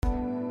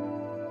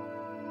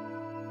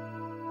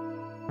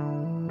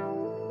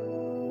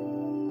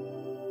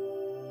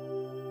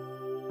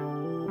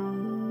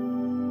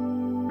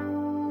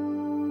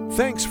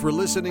Thanks for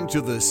listening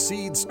to the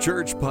Seeds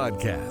Church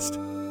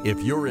podcast.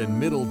 If you're in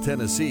Middle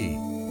Tennessee,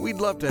 we'd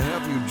love to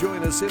have you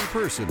join us in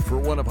person for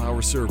one of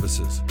our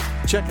services.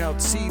 Check out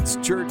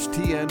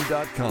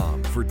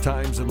seedschurchtn.com for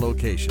times and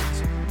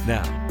locations.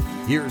 Now,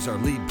 here's our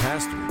lead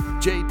pastor,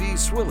 J.D.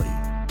 Swilley.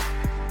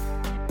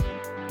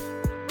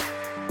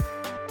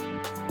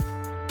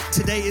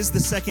 Today is the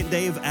second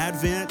day of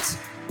Advent.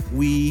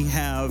 We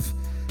have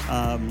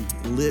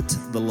lit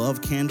the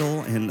love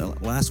candle,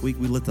 and last week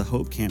we lit the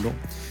hope candle.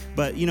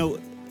 But, you know,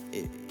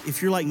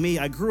 if you're like me,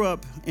 I grew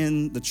up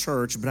in the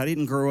church, but I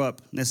didn't grow up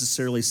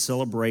necessarily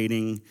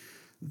celebrating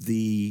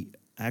the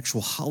actual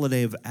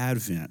holiday of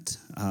Advent.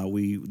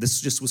 This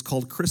just was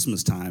called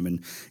Christmas time.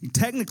 And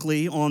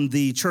technically on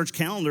the church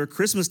calendar,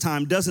 Christmas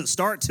time doesn't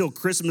start till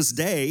Christmas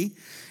Day.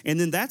 And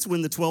then that's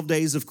when the 12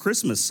 days of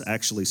Christmas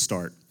actually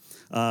start.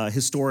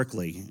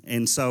 Historically.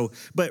 And so,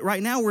 but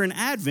right now we're in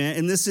Advent,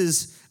 and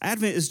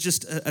Advent is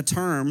just a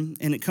term,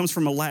 and it comes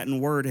from a Latin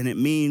word, and it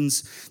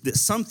means that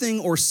something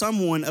or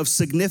someone of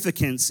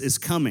significance is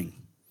coming.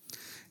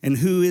 And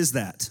who is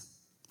that?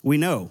 We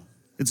know.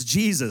 It's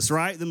Jesus,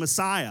 right? The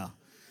Messiah,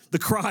 the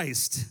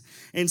Christ.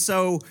 And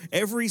so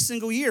every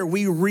single year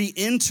we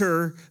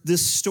re-enter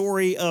this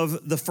story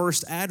of the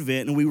first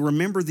Advent, and we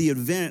remember the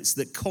events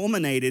that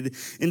culminated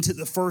into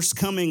the first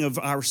coming of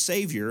our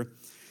Savior.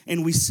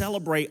 And we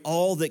celebrate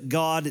all that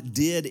God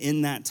did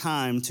in that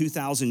time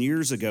 2,000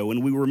 years ago.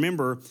 And we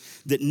remember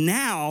that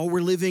now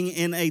we're living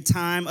in a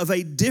time of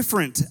a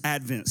different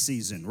Advent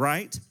season,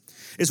 right?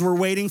 As we're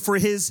waiting for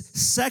his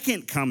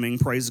second coming,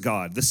 praise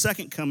God, the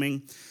second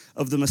coming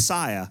of the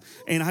Messiah.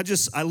 And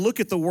I look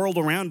at the world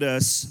around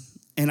us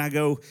and I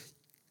go,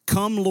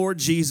 come Lord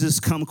Jesus,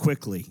 come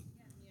quickly.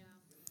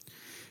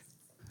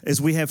 As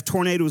we have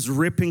tornadoes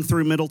ripping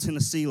through Middle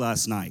Tennessee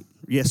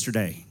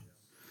yesterday.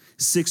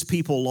 6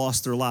 people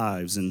lost their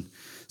lives, and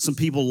some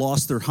people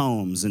lost their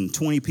homes, and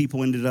 20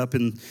 people ended up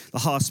in the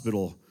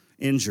hospital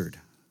injured.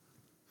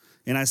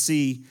 And I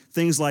see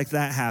things like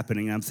that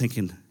happening. I'm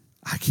thinking,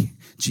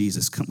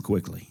 Jesus, come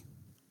quickly.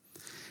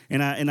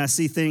 And I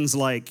see things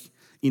like,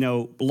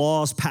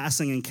 laws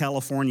passing in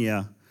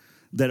California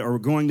that are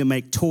going to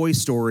make toy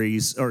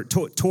stores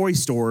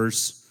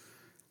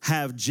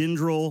have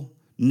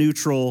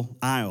gender-neutral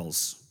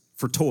aisles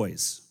for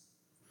toys.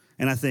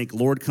 And I think,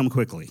 Lord, come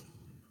quickly.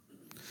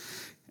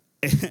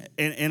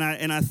 And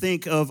I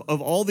think of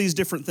all these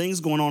different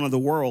things going on in the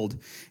world,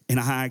 and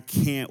I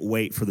can't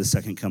wait for the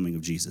second coming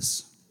of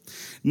Jesus.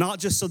 Not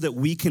just so that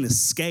we can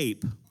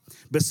escape,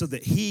 but so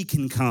that he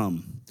can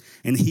come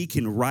and he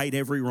can right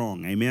every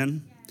wrong.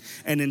 Amen?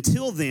 And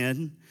until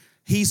then,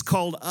 he's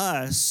called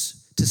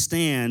us to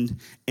stand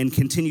and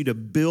continue to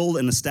build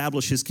and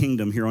establish his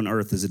kingdom here on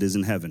earth as it is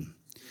in heaven.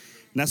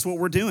 And that's what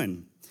we're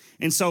doing.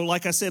 And so,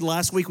 like I said,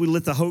 last week we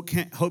lit the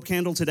hope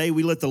candle. Today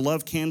we lit the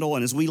love candle.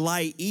 And as we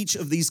light each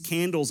of these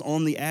candles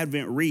on the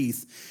Advent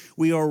wreath,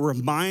 we are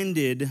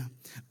reminded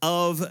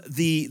of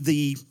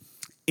the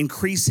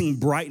increasing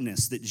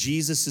brightness that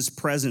Jesus'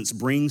 presence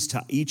brings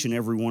to each and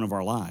every one of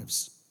our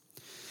lives.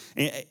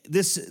 And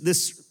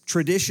this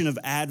tradition of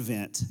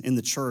Advent in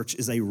the church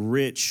is a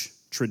rich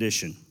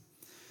tradition.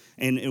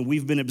 And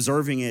we've been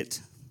observing it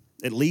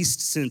at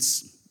least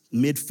since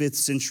mid-5th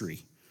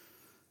century.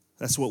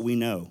 That's what we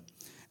know.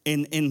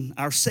 And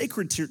our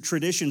sacred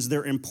traditions,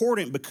 they're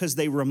important because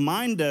they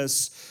remind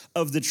us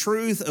of the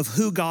truth of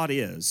who God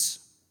is.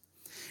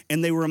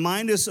 And they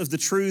remind us of the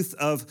truth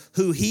of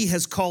who he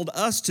has called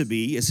us to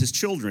be as his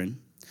children.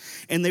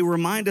 And they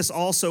remind us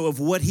also of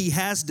what he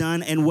has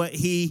done and what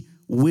he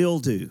will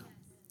do.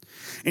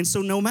 And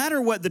so no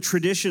matter what the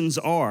traditions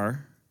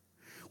are,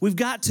 we've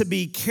got to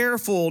be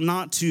careful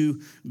not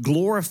to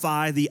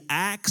glorify the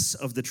acts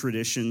of the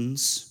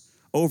traditions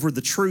over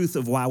the truth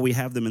of why we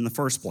have them in the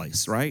first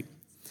place, right?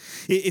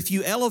 If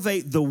you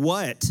elevate the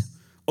what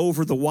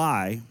over the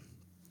why,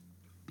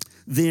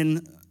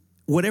 then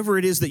whatever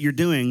it is that you're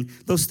doing,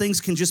 those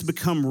things can just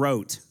become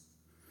rote.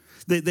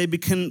 They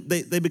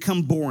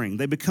become boring.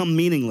 They become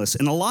meaningless.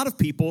 And a lot of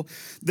people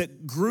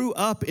that grew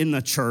up in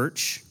the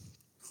church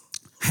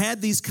had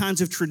these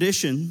kinds of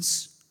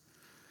traditions,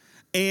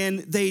 and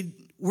they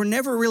were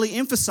never really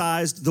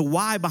emphasized the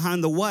why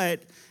behind the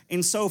what.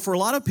 And so for a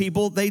lot of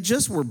people, they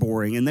just were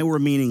boring and they were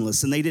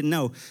meaningless and they didn't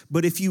know.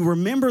 But if you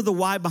remember the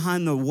why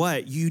behind the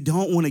what, you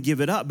don't want to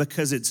give it up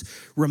because it's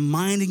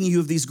reminding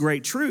you of these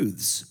great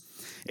truths.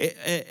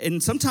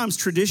 And sometimes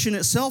tradition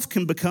itself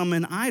can become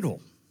an idol.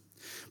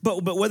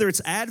 But whether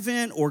it's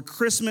Advent or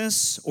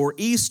Christmas or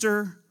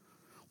Easter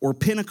or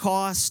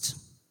Pentecost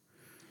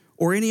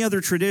or any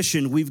other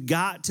tradition, we've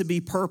got to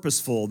be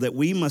purposeful that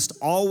we must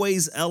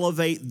always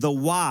elevate the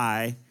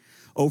why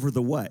over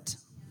the what.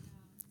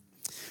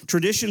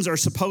 Traditions are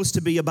supposed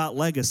to be about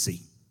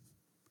legacy,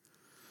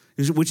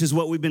 which is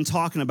what we've been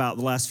talking about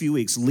the last few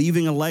weeks,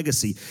 leaving a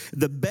legacy.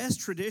 The best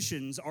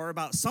traditions are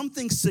about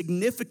something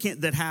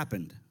significant that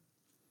happened.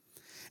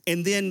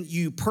 And then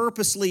you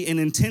purposely and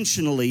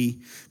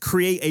intentionally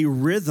create a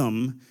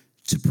rhythm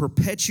to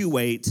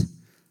perpetuate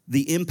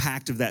the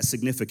impact of that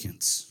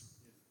significance.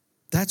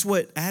 That's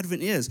what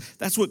Advent is.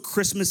 That's what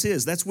Christmas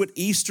is. That's what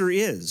Easter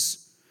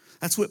is.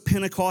 That's what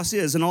Pentecost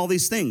is, and all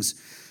these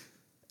things.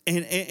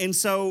 And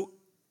so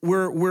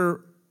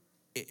we're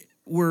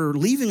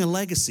leaving a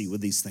legacy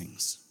with these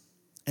things.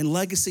 And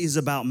legacy is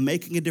about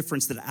making a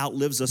difference that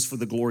outlives us for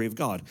the glory of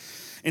God.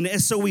 And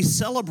so we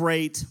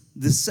celebrate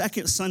the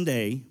second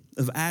Sunday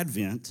of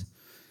Advent.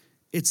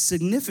 It's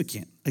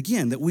significant,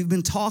 again, that we've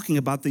been talking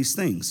about these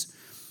things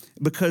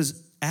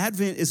because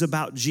Advent is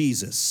about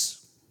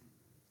Jesus.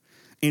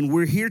 And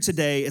we're here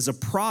today as a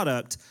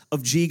product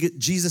of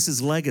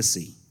Jesus'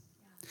 legacy.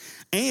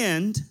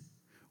 And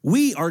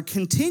we are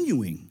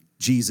continuing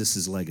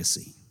Jesus'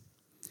 legacy.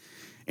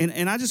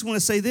 And I just want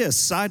to say this,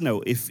 side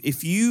note,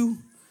 if you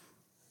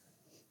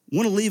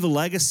want to leave a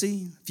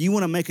legacy, if you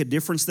want to make a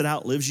difference that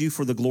outlives you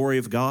for the glory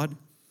of God,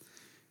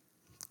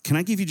 can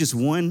I give you just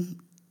one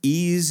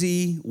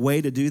easy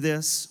way to do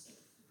this?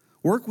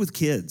 Work with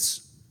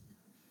kids.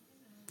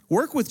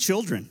 Work with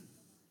children.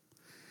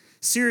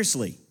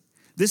 Seriously,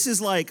 this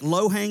is like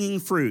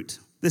low-hanging fruit.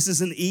 This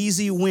is an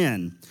easy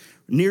win.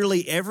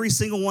 Nearly every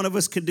single one of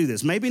us could do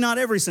this. Maybe not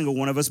every single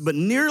one of us, but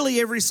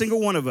nearly every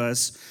single one of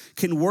us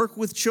can work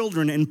with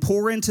children and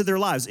pour into their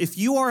lives. If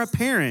you are a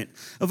parent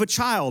of a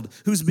child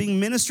who's being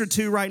ministered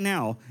to right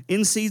now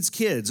in Seeds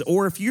Kids,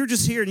 or if you're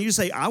just here and you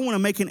say, I want to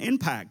make an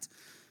impact,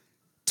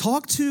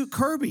 talk to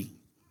Kirby.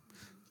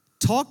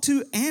 Talk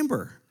to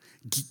Amber.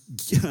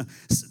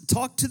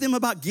 Talk to them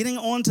about getting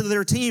onto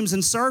their teams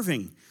and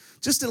serving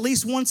just at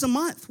least once a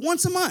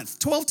month,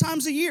 12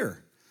 times a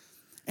year.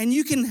 And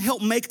you can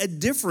help make a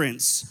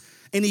difference,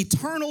 an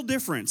eternal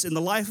difference in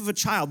the life of a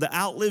child that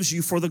outlives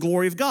you for the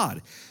glory of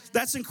God.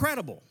 That's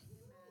incredible.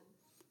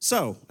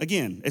 So,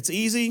 again, it's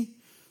easy.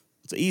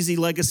 It's an easy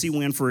legacy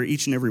win for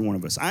each and every one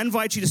of us. I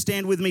invite you to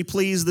stand with me,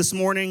 please, this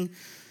morning.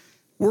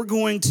 We're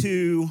going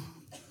to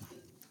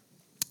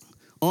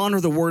honor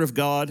the Word of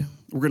God.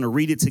 We're going to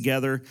read it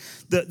together.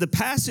 The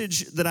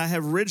passage that I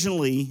have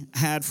originally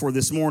had for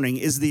this morning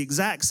is the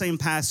exact same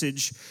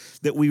passage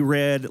that we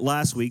read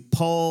last week,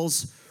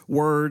 Paul's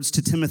words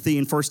to Timothy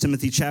in 1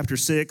 Timothy chapter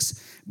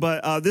 6.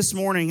 But this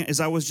morning, as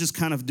I was just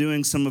kind of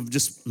doing some of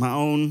just my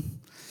own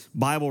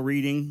Bible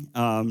reading,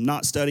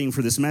 not studying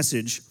for this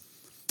message,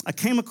 I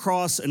came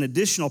across an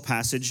additional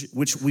passage,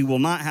 which we will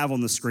not have on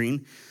the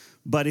screen.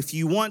 But if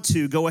you want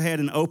to, go ahead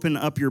and open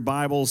up your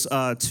Bibles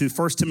to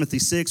 1 Timothy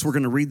 6. We're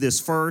going to read this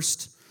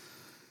first.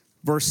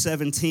 Verse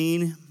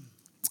 17.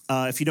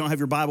 If you don't have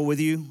your Bible with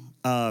you,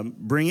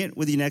 bring it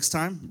with you next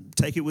time.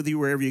 Take it with you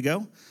wherever you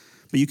go.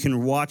 But you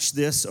can watch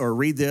this or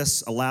read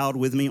this aloud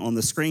with me on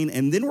the screen.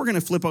 And then we're going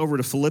to flip over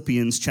to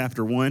Philippians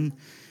chapter 1.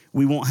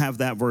 We won't have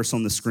that verse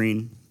on the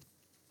screen.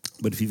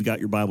 But if you've got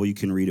your Bible, you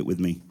can read it with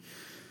me.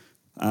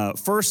 1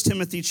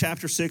 Timothy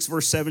chapter 6,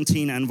 verse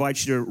 17, I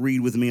invite you to read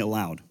with me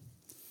aloud.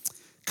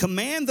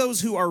 Command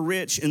those who are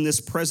rich in this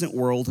present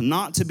world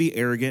not to be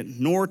arrogant,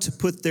 nor to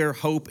put their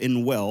hope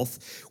in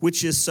wealth,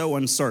 which is so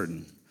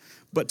uncertain,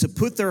 but to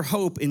put their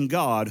hope in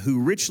God,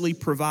 who richly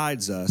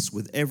provides us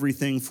with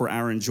everything for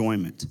our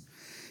enjoyment.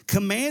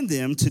 Command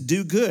them to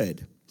do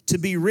good, to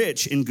be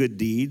rich in good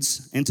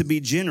deeds, and to be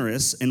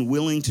generous and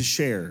willing to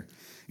share.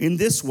 In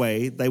this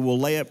way, they will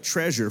lay up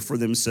treasure for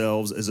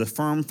themselves as a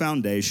firm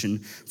foundation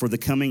for the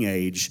coming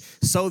age,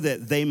 so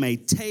that they may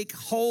take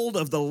hold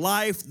of the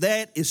life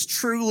that is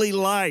truly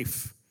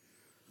life.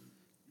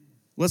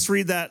 Let's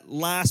read that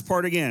last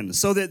part again.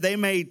 So that they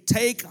may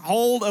take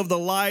hold of the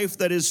life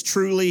that is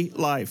truly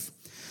life.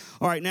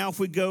 All right, now if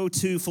we go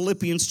to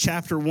Philippians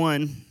chapter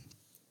 1,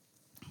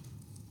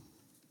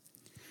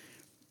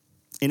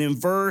 and in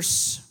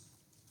verse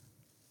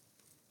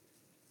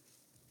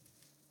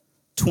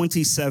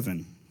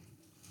 27,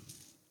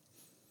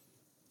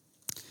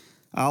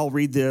 I'll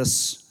read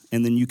this,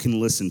 and then you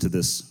can listen to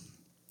this.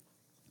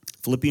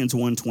 Philippians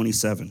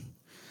 1:27.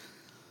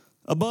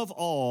 Above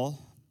all,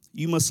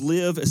 you must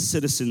live as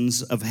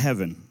citizens of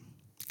heaven,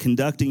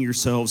 conducting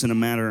yourselves in a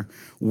manner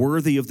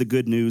worthy of the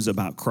good news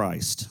about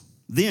Christ.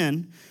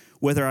 Then,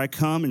 whether I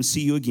come and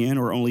see you again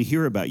or only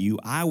hear about you,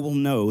 I will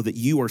know that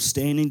you are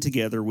standing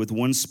together with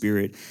one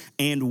spirit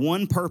and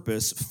one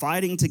purpose,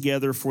 fighting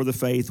together for the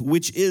faith,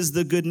 which is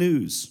the good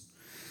news.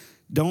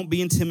 Don't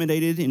be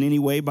intimidated in any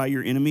way by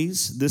your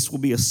enemies. This will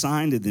be a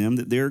sign to them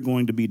that they're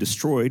going to be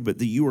destroyed, but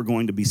that you are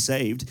going to be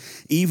saved,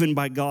 even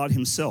by God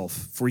himself.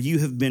 For you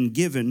have been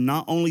given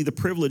not only the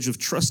privilege of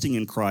trusting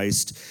in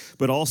Christ,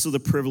 but also the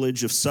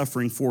privilege of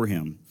suffering for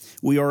him.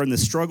 We are in the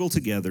struggle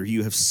together.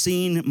 You have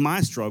seen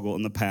my struggle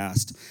in the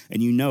past,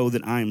 and you know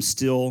that I am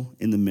still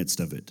in the midst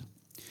of it.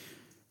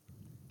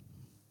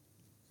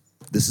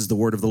 This is the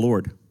word of the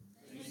Lord.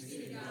 Thanks be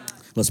to God.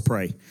 Let's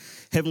pray.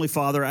 Heavenly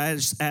Father, I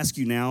just ask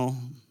you now,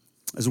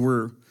 as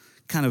we're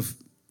kind of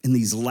in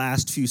these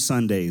last few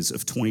Sundays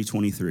of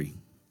 2023,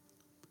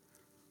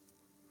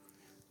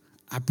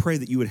 I pray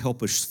that you would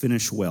help us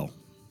finish well.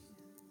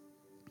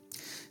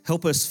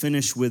 Help us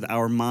finish with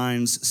our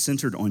minds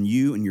centered on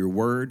you and your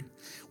word,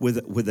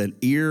 with an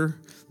ear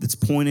that's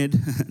pointed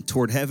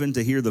toward heaven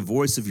to hear the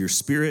voice of your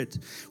Spirit.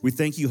 We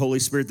thank you, Holy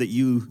Spirit, that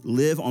you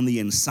live on the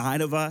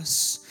inside of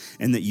us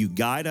and that you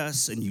guide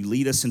us and you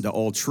lead us into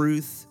all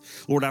truth.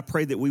 Lord, I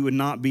pray that we would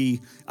not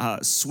be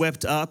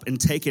swept up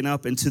and taken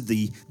up into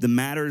the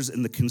matters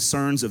and the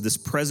concerns of this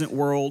present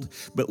world,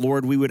 but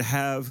Lord, we would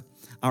have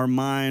our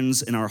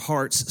minds and our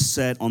hearts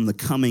set on the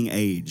coming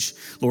age.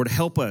 Lord,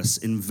 help us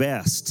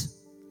invest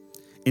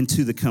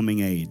into the coming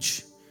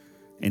age.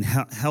 And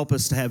help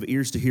us to have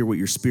ears to hear what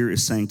your Spirit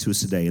is saying to us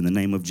today in the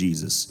name of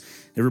Jesus.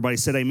 Everybody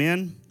said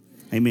amen?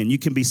 Amen. You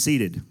can be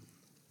seated.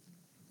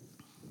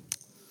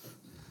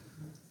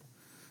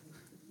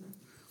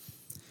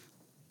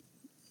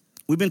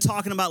 We've been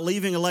talking about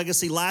leaving a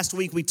legacy. Last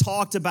week we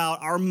talked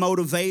about our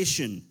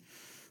motivation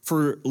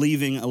for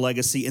leaving a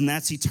legacy, and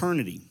that's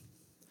eternity.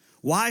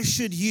 Why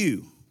should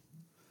you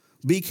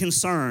be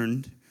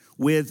concerned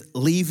with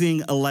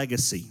leaving a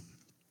legacy?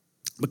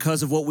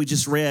 Because of what we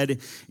just read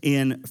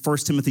in 1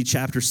 Timothy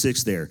chapter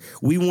 6 there.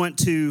 We want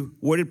to,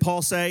 what did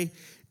Paul say?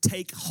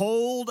 Take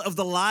hold of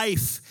the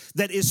life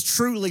that is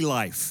truly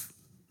life.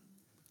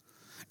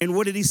 And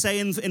what did he say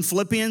in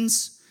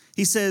Philippians?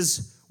 He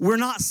says, we're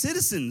not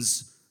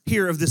citizens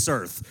here of this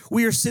earth.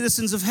 We are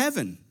citizens of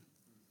heaven.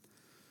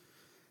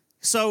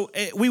 So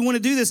we want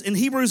to do this. And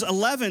Hebrews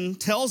 11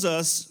 tells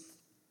us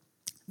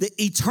that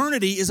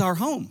eternity is our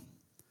home.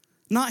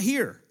 Not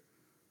here,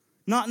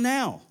 not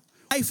now.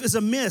 Life is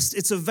a mist,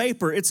 it's a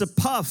vapor, it's a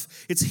puff.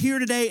 It's here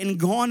today and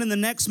gone in the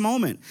next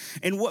moment.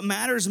 And what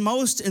matters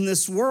most in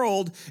this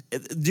world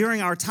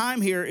during our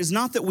time here is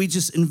not that we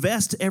just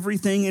invest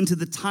everything into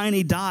the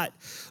tiny dot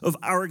of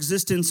our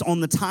existence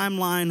on the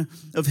timeline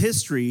of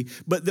history,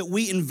 but that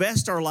we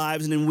invest our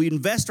lives and we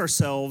invest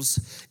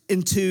ourselves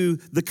into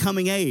the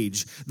coming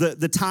age, the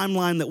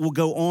timeline that will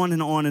go on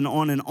and on and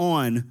on and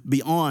on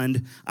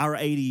beyond our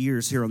 80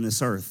 years here on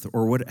this earth,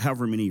 or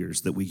however many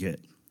years that we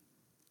get.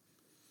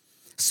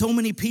 So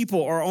many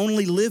people are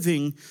only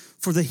living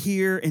for the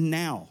here and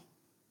now.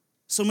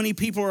 So many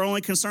people are only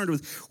concerned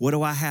with, what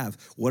do I have?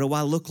 What do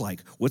I look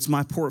like? What's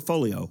my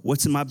portfolio?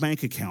 What's in my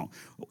bank account?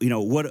 You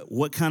know,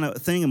 what kind of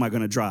thing am I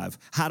going to drive?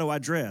 How do I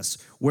dress?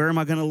 Where am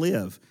I going to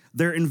live?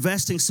 They're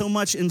investing so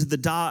much into the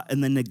dot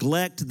and they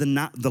neglect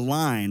the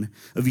line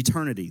of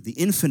eternity, the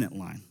infinite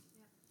line.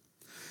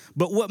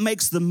 But what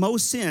makes the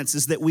most sense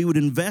is that we would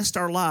invest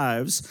our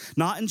lives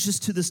not in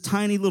just to this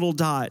tiny little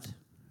dot,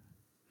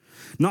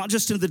 not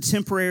just into the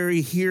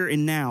temporary here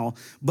and now,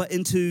 but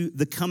into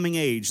the coming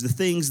age, the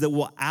things that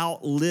will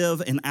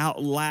outlive and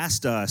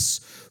outlast us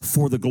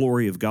for the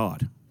glory of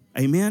God.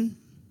 Amen?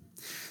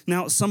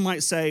 Now, some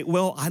might say,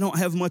 well, I don't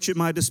have much at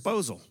my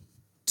disposal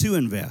to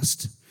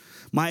invest.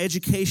 My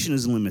education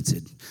is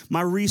limited.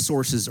 My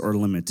resources are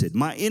limited.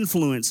 My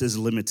influence is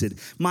limited.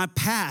 My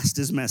past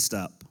is messed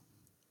up.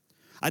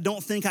 I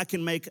don't think I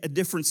can make a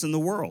difference in the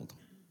world.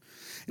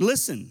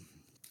 Listen,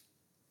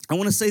 I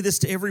want to say this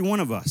to every one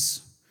of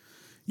us.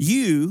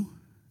 You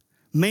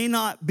may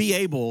not be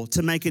able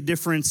to make a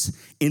difference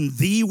in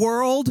the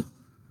world,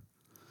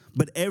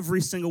 but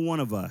every single one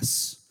of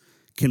us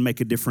can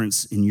make a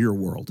difference in your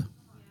world,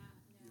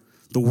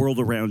 the world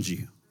around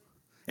you.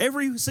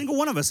 Every single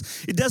one of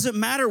us. It doesn't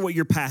matter what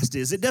your past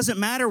is. It doesn't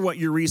matter what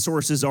your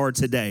resources are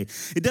today.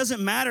 It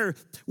doesn't matter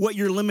what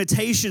your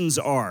limitations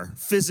are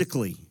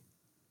physically.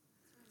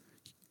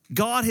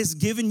 God has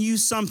given you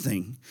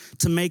something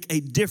to make a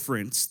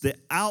difference that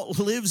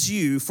outlives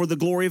you for the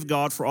glory of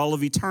God for all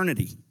of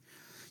eternity.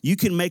 You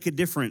can make a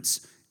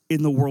difference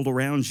in the world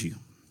around you.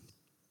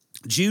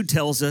 Jude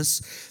tells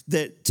us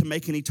that to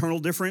make an eternal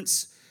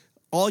difference,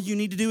 all you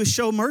need to do is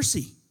show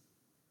mercy.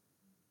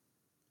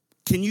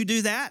 Can you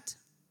do that?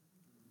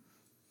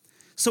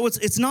 So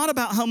it's not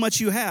about how much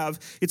you have,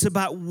 it's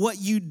about what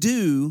you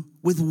do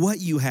with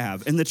what you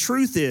have. And the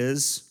truth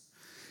is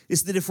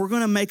that if we're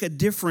going to make a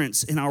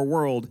difference in our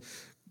world,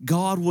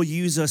 God will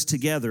use us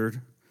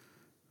together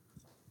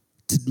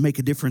to make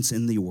a difference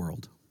in the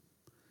world.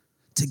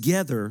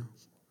 Together,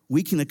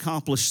 we can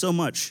accomplish so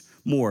much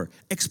more,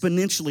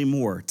 exponentially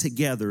more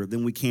together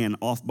than we can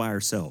off by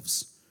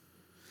ourselves.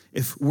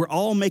 If we're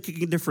all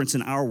making a difference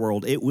in our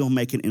world, it will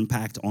make an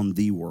impact on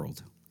the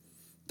world.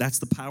 That's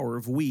the power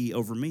of we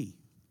over me.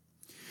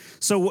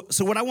 So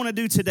what I want to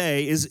do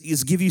today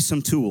is give you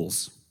some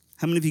tools.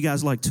 How many of you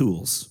guys like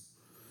tools?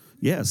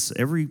 Yes,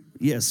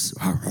 yes.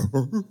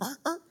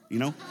 You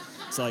know,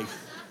 it's like,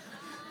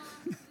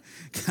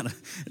 kind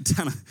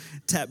of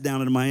tap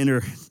down into my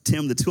inner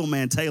Tim, the tool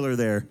man Taylor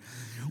there.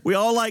 We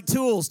all like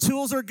tools.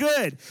 Tools are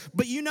good.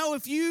 But you know,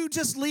 if you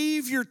just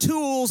leave your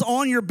tools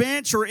on your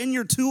bench or in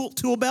your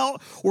tool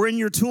belt or in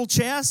your tool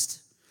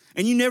chest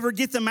and you never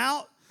get them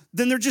out,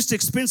 then they're just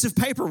expensive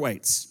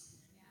paperweights.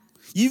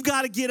 You've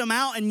got to get them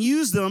out and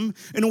use them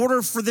in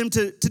order for them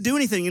to do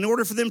anything, in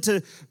order for them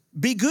to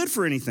be good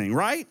for anything,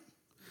 right?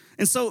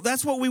 And so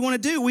that's what we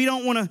want to do. We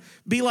don't want to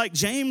be like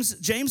James.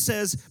 James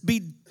says,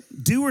 be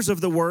doers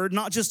of the word,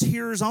 not just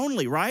hearers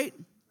only, right?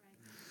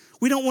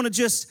 We don't want to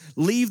just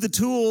leave the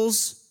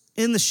tools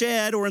in the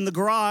shed or in the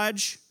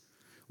garage.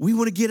 We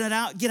want to get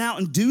out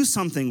and do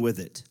something with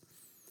it.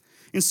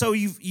 And so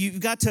you've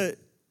got to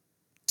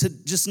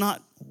just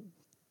not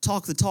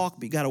talk the talk,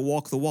 but you got to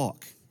walk the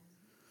walk.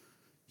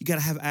 You got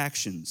to have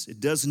actions. It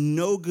does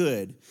no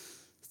good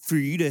for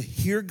you to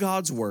hear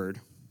God's word,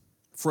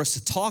 for us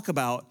to talk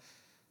about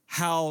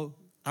how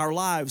our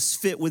lives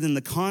fit within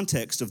the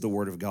context of the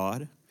word of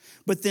God,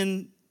 but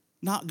then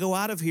not go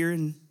out of here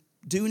and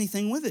do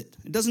anything with it.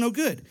 It does no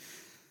good.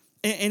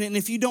 And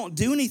if you don't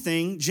do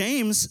anything,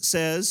 James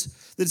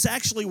says that it's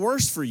actually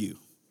worse for you.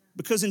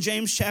 Because in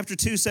James chapter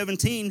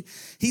 2:17,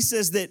 he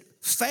says that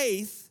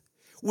faith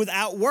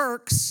without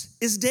works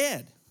is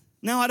dead.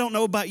 Now, I don't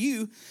know about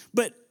you,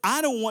 but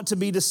I don't want to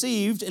be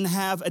deceived and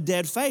have a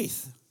dead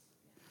faith.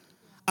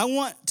 I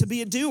want to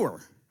be a doer.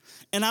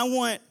 And I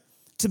want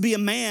to be a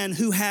man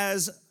who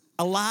has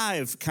a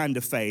live kind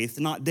of faith,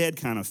 not dead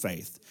kind of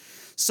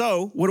faith.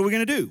 So what are we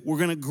going to do? We're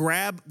going to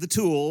grab the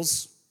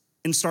tools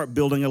and start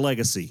building a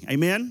legacy.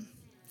 Amen?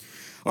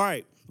 All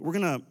right, we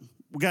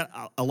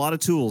got a lot of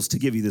tools to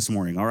give you this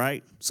morning, all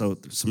right? So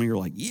some of you are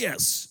like,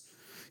 yes.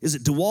 Is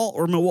it DeWalt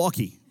or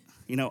Milwaukee?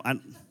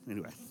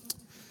 Anyway,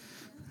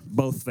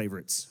 both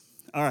favorites.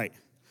 All right.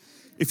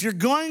 If you're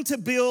going to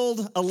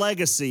build a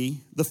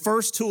legacy, the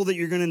first tool that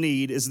you're going to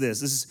need is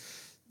this. This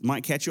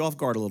might catch you off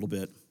guard a little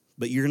bit,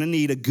 but you're going to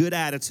need a good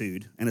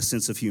attitude and a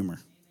sense of humor.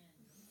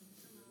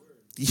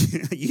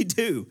 You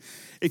do.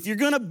 If you're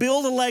going to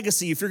build a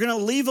legacy, if you're going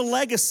to leave a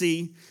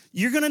legacy,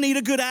 you're going to need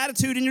a good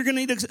attitude and you're going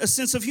to need a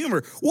sense of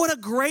humor. What a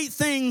great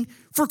thing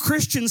for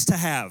Christians to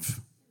have,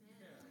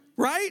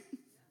 right?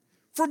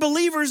 For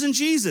believers in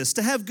Jesus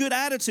to have good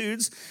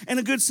attitudes and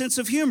a good sense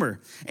of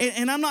humor.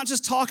 And I'm not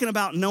just talking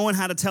about knowing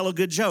how to tell a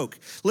good joke.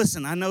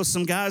 Listen, I know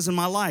some guys in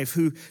my life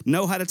who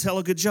know how to tell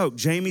a good joke.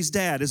 Jamie's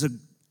dad is a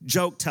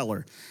joke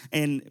teller.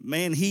 And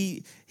man,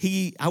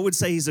 I would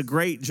say he's a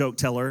great joke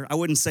teller. I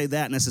wouldn't say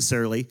that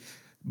necessarily,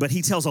 but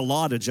he tells a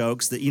lot of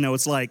jokes that,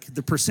 it's like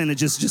the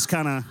percentage is just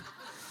kind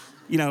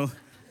of,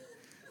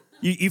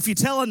 if you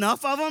tell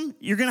enough of them,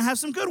 you're going to have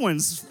some good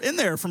ones in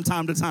there from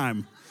time to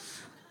time.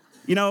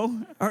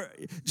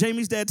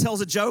 Jamie's dad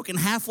tells a joke, and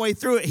halfway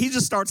through it, he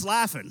just starts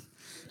laughing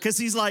because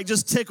he's like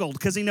just tickled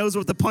because he knows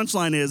what the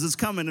punchline is. It's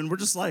coming, and we're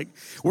just like,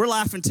 we're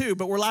laughing too,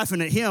 but we're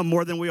laughing at him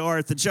more than we are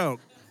at the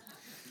joke.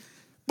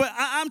 But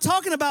I'm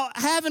talking about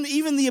having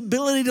even the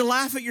ability to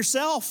laugh at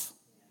yourself.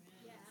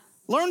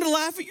 Learn to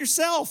laugh at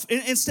yourself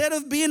instead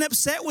of being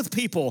upset with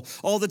people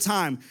all the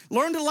time.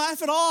 Learn to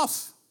laugh it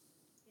off.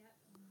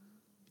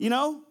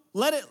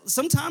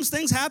 Sometimes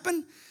things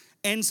happen.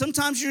 And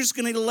sometimes you're just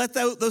going to let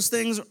those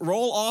things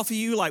roll off of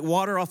you like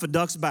water off a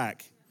duck's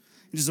back.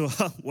 You just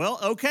go, well,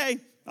 okay,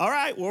 all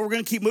right, well, we're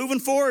going to keep moving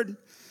forward.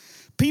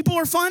 People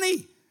are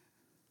funny.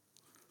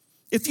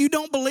 If you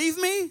don't believe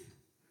me,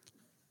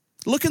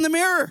 look in the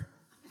mirror.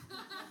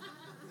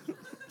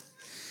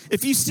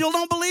 If you still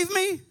don't believe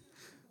me,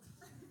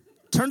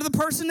 turn to the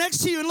person next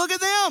to you and look at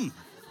them.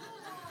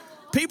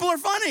 People are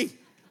funny.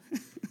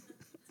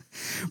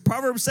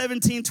 Proverbs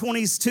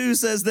 17:22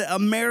 says that a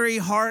merry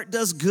heart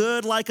does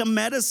good like a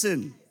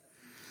medicine.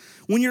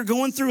 When you're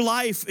going through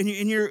life and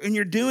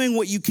you're doing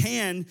what you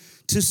can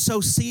to sow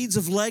seeds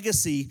of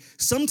legacy,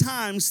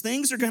 sometimes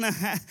things are going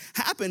to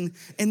happen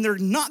and they're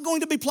not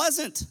going to be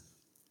pleasant.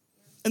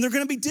 And they're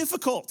going to be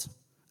difficult.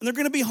 And they're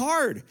going to be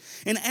hard.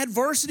 And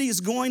adversity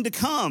is going to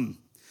come.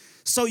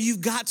 So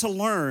you've got to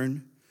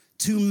learn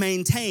to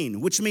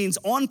maintain, which means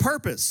on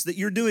purpose that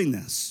you're doing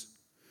this.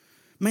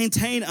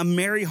 Maintain a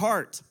merry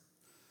heart.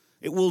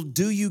 It will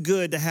do you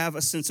good to have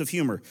a sense of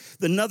humor.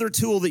 Another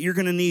tool that you're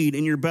going to need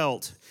in your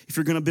belt, if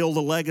you're going to build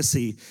a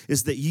legacy,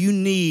 is that you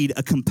need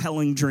a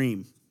compelling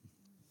dream.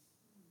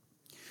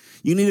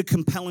 You need a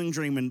compelling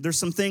dream. And there's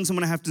some things I'm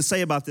going to have to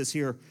say about this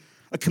here.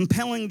 A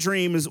compelling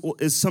dream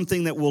is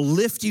something that will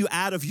lift you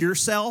out of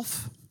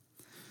yourself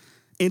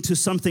into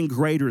something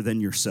greater than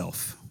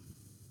yourself.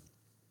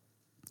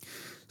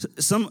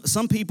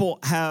 Some people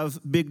have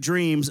big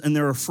dreams and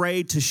they're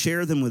afraid to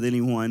share them with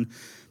anyone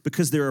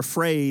because they're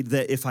afraid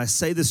that if I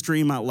say this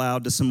dream out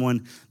loud to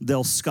someone,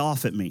 they'll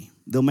scoff at me.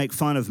 They'll make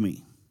fun of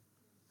me.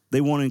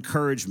 They won't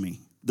encourage me.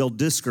 They'll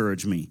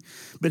discourage me.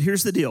 But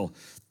here's the deal.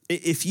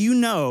 If you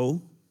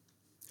know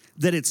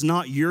that it's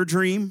not your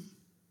dream,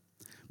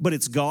 but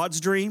it's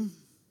God's dream,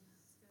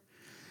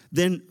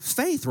 then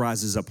faith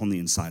rises up on the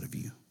inside of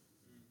you.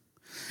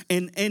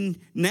 And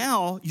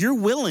now you're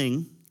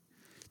willing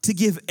to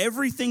give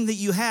everything that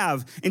you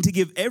have and to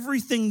give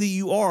everything that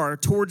you are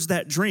towards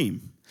that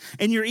dream.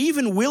 And you're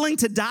even willing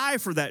to die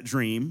for that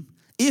dream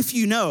if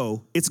you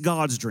know it's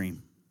God's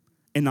dream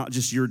and not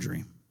just your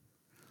dream.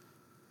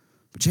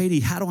 But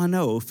JD, how do I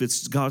know if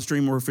it's God's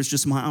dream or if it's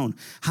just my own?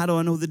 How do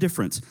I know the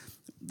difference?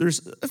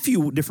 There's a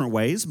few different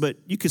ways, but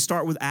you could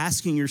start with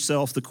asking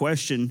yourself the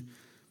question,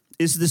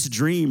 is this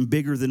dream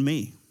bigger than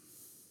me?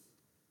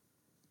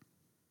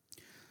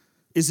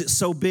 Is it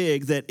so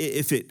big that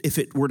if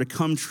it were to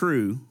come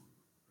true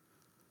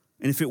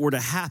and if it were to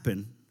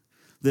happen,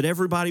 that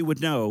everybody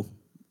would know,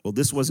 well,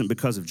 this wasn't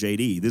because of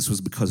JD, this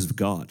was because of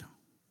God.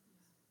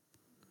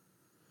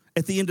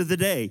 At the end of the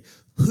day,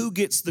 who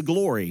gets the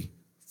glory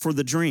for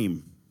the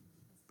dream?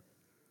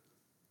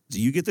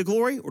 Do you get the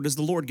glory or does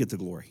the Lord get the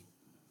glory?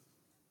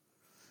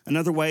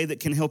 Another way that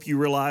can help you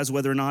realize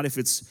whether or not if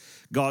it's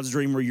God's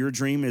dream or your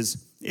dream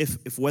is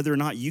if whether or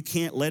not you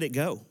can't let it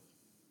go.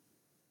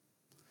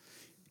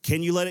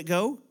 Can you let it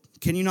go?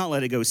 Can you not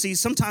let it go? See,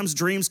 sometimes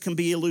dreams can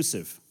be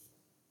elusive.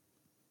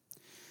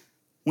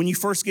 When you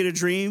first get a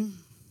dream,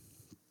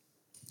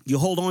 you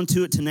hold on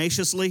to it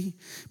tenaciously,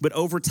 but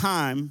over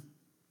time,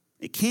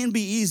 it can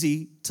be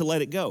easy to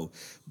let it go.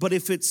 But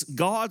if it's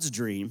God's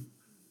dream,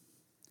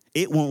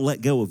 it won't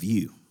let go of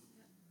you.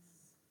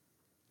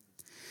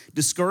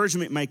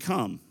 Discouragement may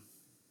come.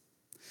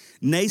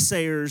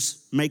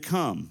 Naysayers may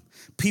come.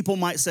 People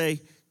might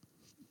say,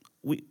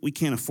 we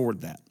can't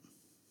afford that.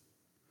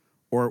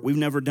 Or we've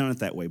never done it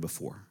that way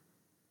before.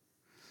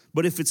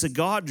 But if it's a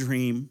God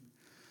dream,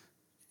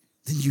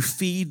 then you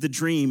feed the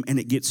dream and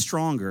it gets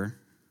stronger.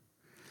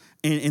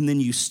 And then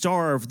you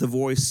starve the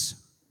voice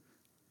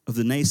of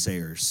the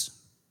naysayers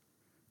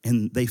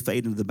and they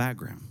fade into the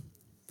background.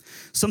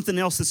 Something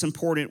else that's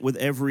important with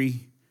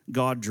every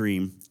God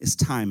dream is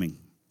timing.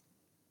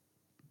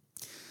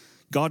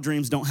 God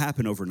dreams don't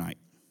happen overnight.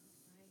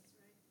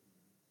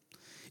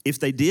 If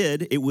they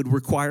did, it would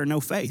require no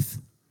faith.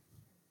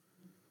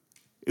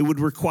 It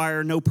would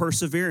require no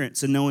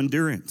perseverance and no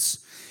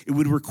endurance. It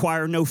would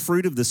require no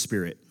fruit of the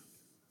Spirit.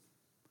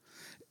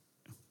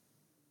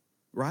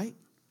 Right?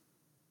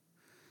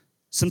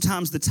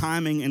 Sometimes the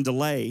timing and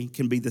delay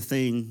can be the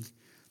thing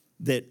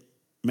that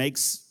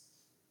makes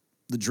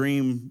the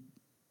dream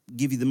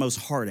give you the most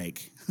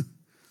heartache,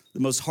 the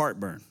most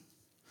heartburn.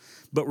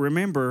 But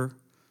remember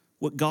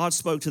what God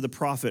spoke to the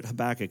prophet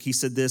Habakkuk. He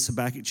said this,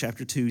 Habakkuk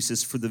chapter 2, he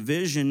says, "For the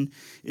vision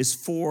is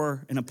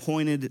for an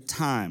appointed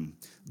time.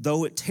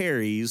 Though it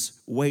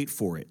tarries, wait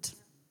for it,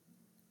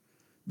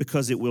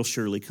 because it will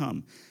surely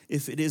come."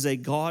 If it is a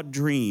God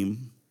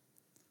dream,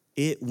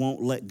 it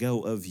won't let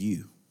go of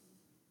you.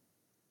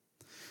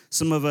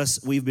 Some of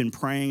us, we've been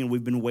praying and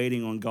we've been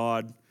waiting on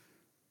God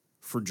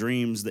for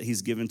dreams that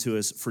he's given to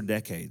us for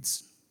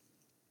decades,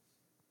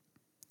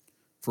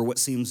 for what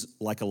seems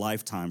like a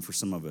lifetime for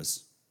some of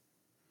us.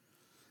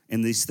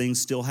 And these things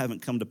still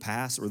haven't come to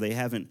pass, or they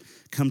haven't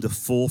come to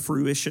full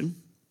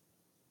fruition,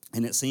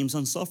 and it seems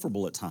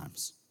unsufferable at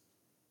times.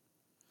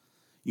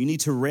 You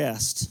need to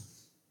rest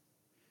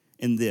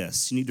in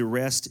this. You need to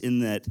rest in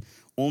that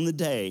on the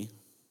day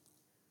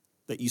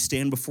that you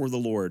stand before the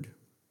Lord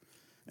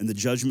and the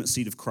judgment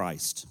seat of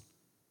Christ,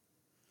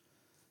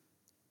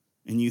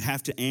 and you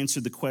have to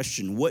answer the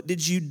question, what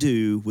did you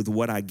do with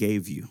what I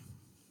gave you?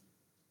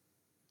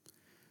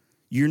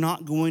 You're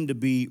not going to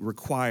be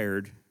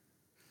required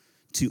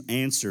to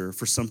answer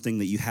for something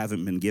that you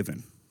haven't been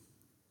given.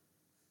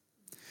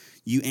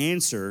 You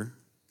answer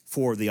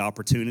for the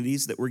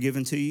opportunities that were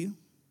given to you.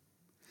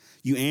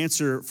 You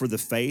answer for the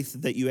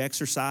faith that you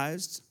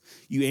exercised.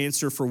 You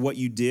answer for what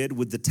you did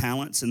with the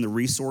talents and the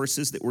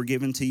resources that were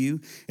given to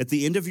you. At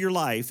the end of your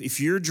life, if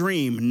your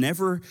dream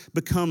never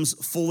becomes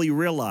fully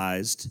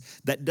realized,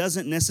 that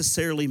doesn't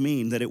necessarily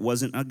mean that it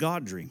wasn't a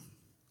God dream.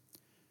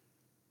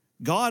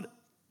 God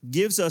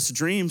gives us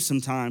dreams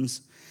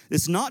sometimes.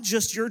 It's not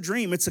just your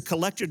dream, it's a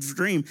collective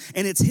dream,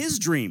 and it's his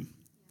dream.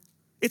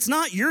 It's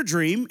not your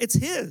dream, it's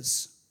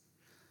his.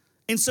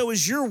 And so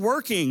as you're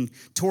working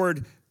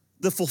toward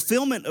the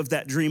fulfillment of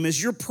that dream,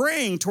 as you're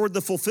praying toward the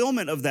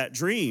fulfillment of that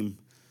dream,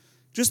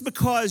 just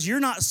because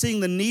you're not seeing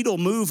the needle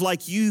move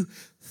like you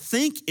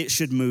think it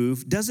should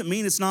move, doesn't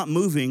mean it's not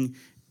moving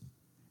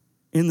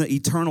in the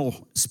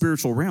eternal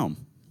spiritual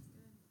realm.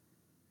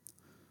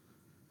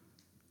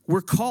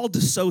 We're called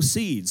to sow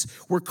seeds.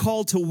 We're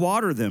called to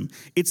water them.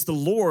 It's the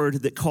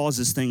Lord that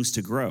causes things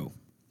to grow.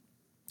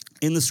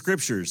 In the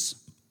scriptures,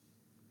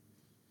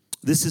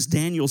 this is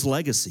Daniel's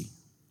legacy.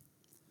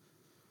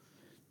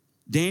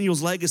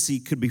 Daniel's legacy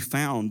could be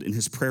found in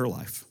his prayer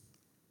life.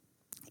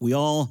 We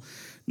all,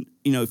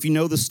 if you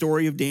know the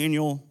story of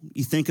Daniel,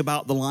 you think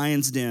about the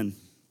lion's den.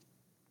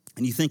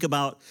 And you think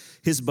about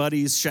his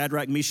buddies,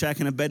 Shadrach, Meshach,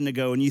 and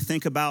Abednego. And you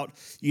think about,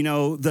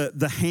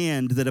 the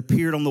hand that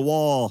appeared on the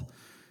wall.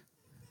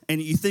 And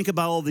you think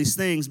about all these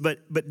things.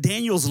 But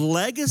Daniel's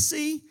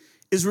legacy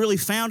is really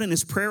found in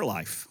his prayer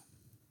life.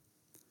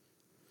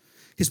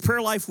 His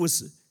prayer life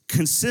was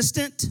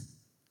consistent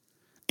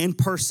and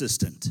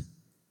persistent.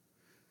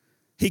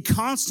 He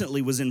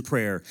constantly was in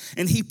prayer,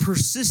 and he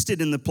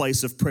persisted in the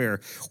place of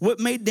prayer.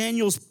 What made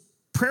Daniel's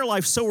prayer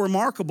life so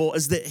remarkable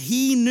is that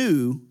he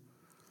knew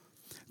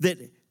that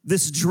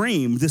this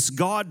dream, this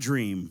God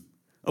dream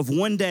of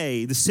one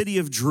day, the city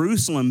of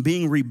Jerusalem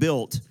being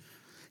rebuilt,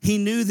 he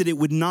knew that it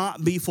would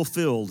not be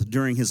fulfilled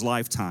during his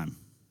lifetime.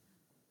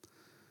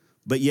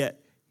 But yet,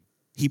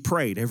 he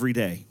prayed every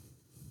day.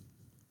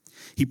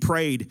 He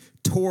prayed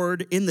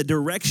in the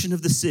direction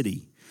of the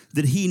city,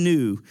 that he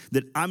knew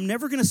that I'm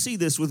never going to see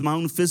this with my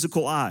own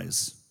physical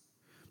eyes,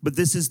 but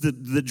this is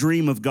the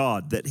dream of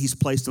God that he's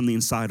placed on the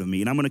inside of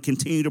me, and I'm going to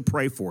continue to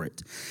pray for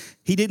it.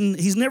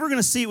 He's never going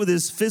to see it with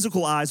his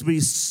physical eyes, but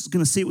he's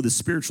going to see it with his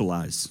spiritual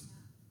eyes.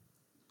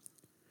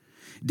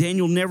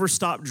 Daniel never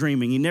stopped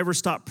dreaming. He never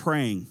stopped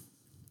praying.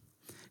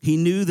 He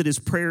knew that his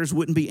prayers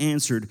wouldn't be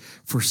answered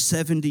for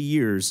 70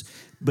 years,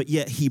 but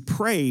yet he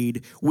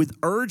prayed with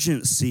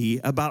urgency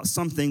about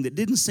something that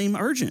didn't seem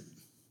urgent.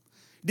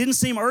 Didn't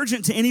seem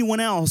urgent to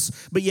anyone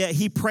else, but yet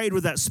he prayed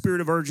with that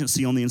spirit of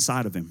urgency on the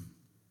inside of him.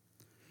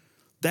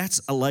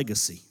 That's a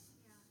legacy.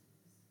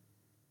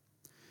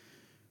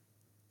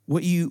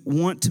 What you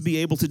want to be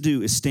able to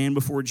do is stand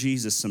before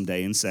Jesus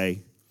someday and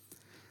say,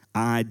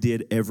 I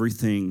did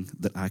everything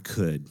that I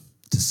could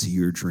to see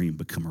your dream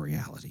become a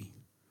reality.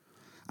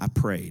 I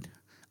prayed,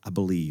 I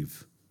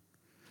believed,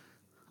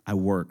 I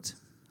worked,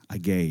 I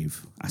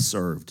gave, I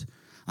served.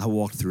 I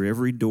walked through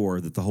every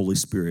door that the Holy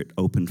Spirit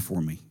opened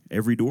for me,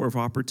 every door of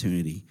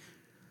opportunity.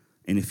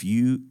 And if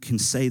you can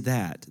say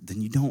that,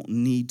 then you don't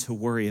need to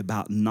worry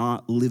about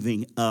not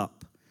living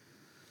up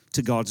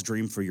to God's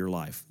dream for your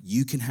life.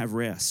 You can have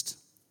rest.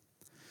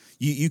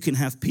 You can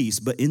have peace,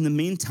 but in the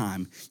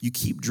meantime, you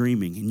keep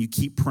dreaming and you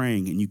keep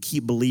praying and you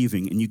keep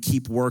believing and you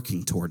keep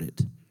working toward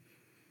it.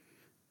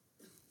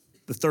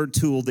 The third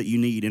tool that you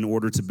need in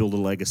order to build a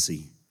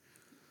legacy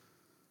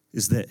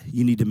is that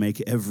you need to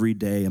make every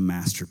day a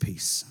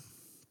masterpiece.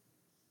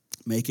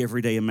 Make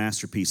every day a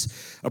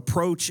masterpiece.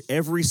 Approach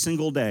every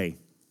single day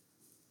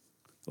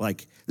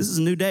like, this is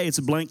a new day. It's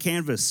a blank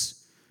canvas.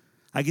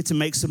 I get to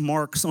make some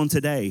marks on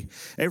today.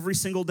 Every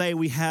single day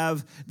we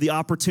have the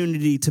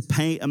opportunity to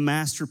paint a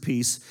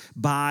masterpiece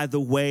by the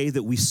way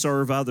that we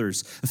serve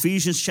others.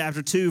 Ephesians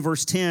chapter 2,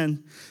 verse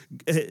 10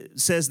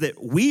 says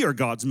that we are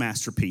God's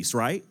masterpiece,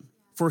 right?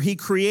 For he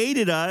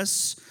created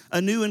us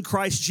anew in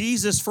Christ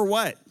Jesus for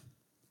what?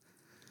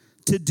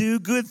 To do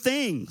good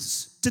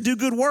things, to do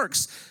good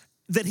works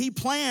that he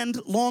planned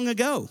long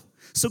ago.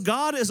 So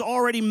God has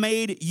already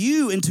made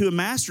you into a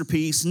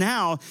masterpiece.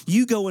 Now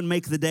you go and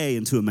make the day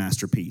into a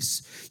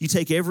masterpiece. You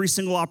take every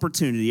single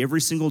opportunity,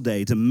 every single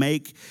day to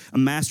make a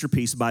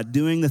masterpiece by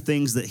doing the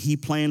things that he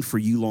planned for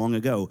you long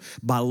ago,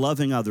 by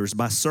loving others,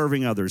 by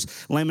serving others.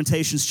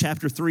 Lamentations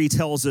chapter 3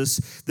 tells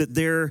us that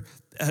there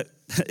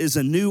is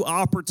a new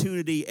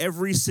opportunity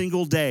every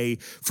single day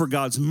for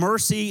God's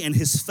mercy and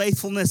his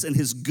faithfulness and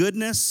his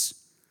goodness.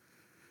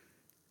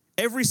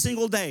 Every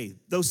single day,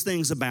 those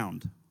things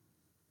abound.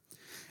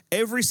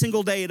 Every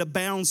single day it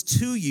abounds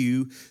to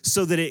you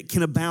so that it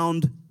can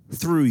abound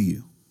through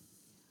you.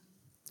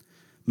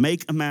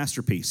 Make a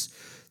masterpiece.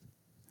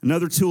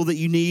 Another tool that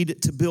you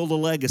need to build a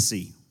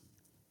legacy,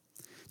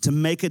 to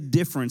make a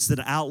difference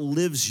that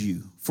outlives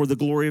you for the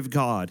glory of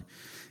God,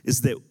 is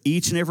that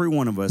each and every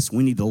one of us,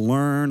 we need to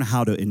learn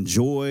how to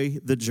enjoy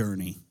the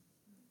journey.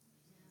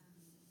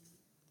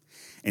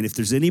 And if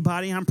there's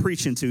anybody I'm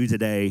preaching to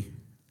today,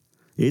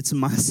 it's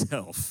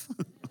myself.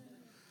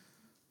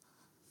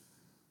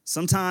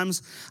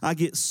 Sometimes I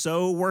get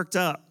so worked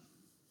up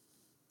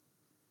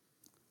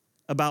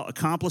about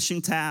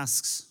accomplishing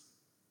tasks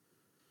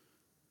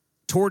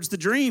towards the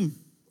dream.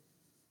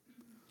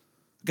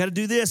 Got to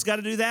do this, got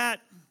to do that.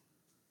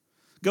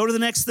 Go to the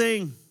next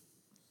thing.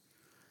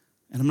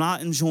 And I'm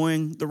not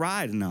enjoying the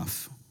ride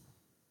enough.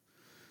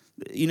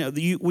 You know,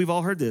 we've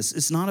all heard this.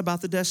 It's not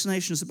about the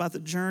destination, it's about the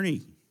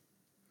journey.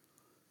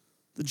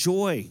 The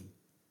joy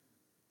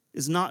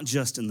is not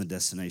just in the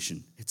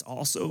destination, it's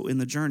also in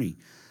the journey.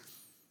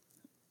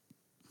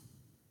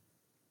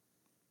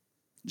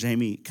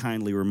 Jamie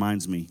kindly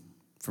reminds me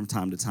from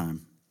time to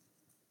time.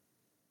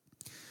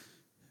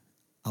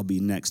 I'll be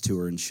next to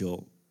her and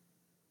she'll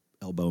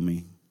elbow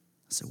me.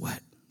 I said, what?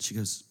 She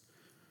goes,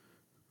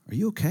 are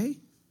you okay?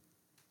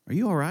 Are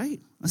you all right?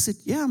 I said,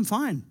 yeah, I'm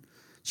fine.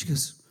 She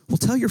goes, well,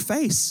 tell your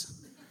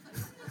face.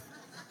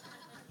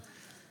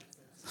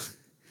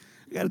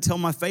 I got to tell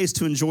my face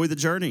to enjoy the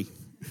journey.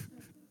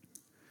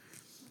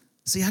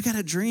 See, I got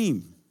a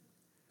dream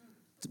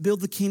to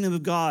build the kingdom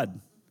of God,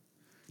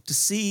 to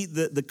see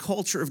the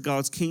culture of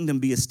God's kingdom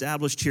be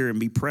established here and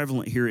be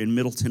prevalent here in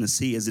Middle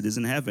Tennessee as it is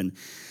in heaven.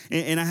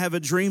 And I have a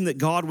dream that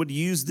God would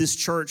use this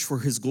church for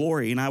his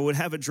glory. And I would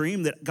have a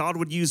dream that God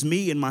would use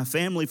me and my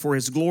family for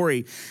his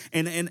glory.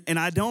 And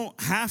I don't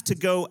have to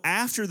go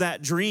after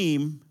that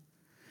dream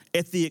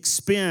at the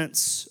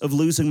expense of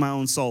losing my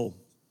own soul.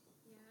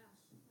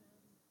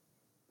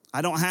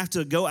 I don't have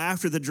to go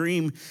after the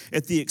dream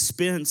at the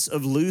expense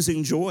of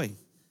losing joy.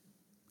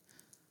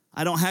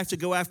 I don't have to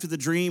go after the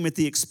dream at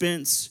the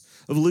expense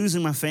of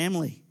losing my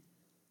family.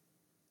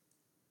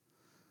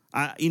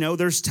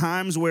 There's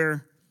times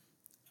where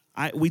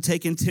we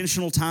take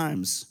intentional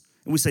times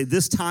and we say,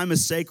 this time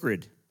is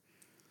sacred,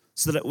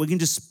 so that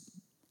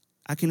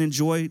I can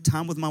enjoy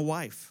time with my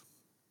wife.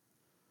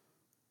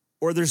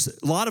 Or there's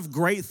a lot of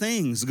great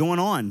things going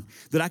on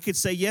that I could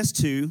say yes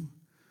to,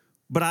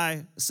 but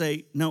I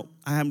say, no,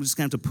 I'm just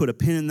going to have to put a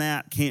pin in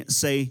that. Can't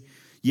say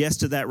yes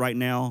to that right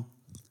now.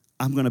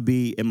 I'm going to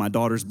be at my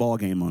daughter's ball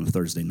game on a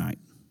Thursday night.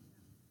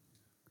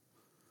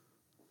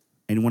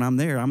 And when I'm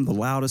there, I'm the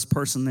loudest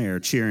person there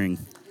cheering.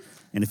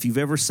 And if you've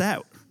ever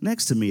sat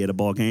next to me at a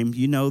ball game,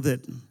 you know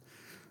that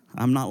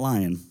I'm not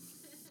lying.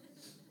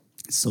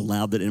 It's so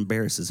loud that it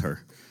embarrasses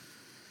her.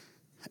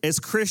 As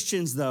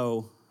Christians,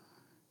 though,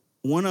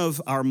 one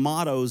of our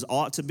mottos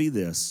ought to be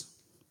this: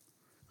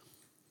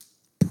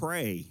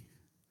 pray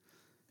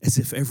as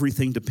if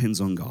everything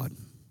depends on God.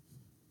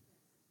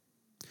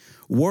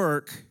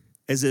 Work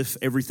as if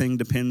everything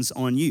depends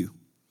on you.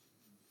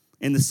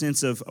 In the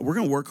sense of, we're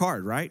going to work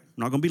hard, right?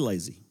 We're not going to be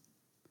lazy.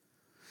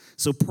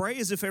 So pray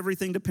as if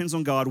everything depends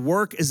on God.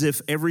 Work as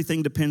if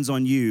everything depends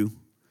on you.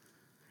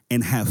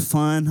 And have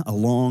fun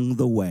along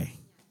the way.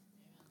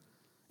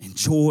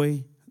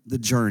 Enjoy the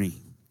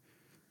journey.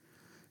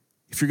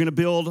 If you're going to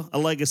build a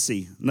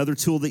legacy, another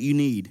tool that you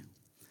need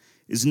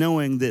is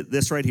knowing that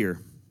this right here,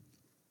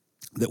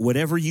 that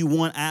whatever you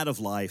want out of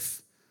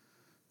life,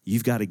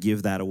 you've got to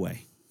give that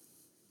away.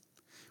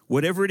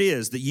 Whatever it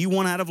is that you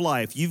want out of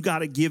life, you've got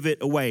to give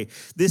it away.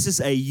 This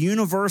is a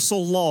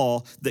universal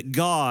law that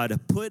God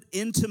put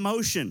into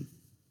motion.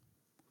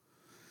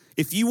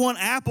 If you want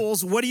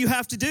apples, what do you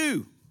have to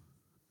do?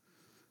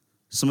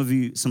 Some of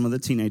the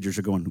teenagers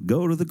are going,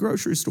 go to the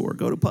grocery store,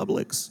 go to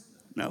Publix.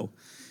 No.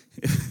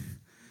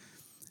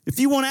 If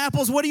you want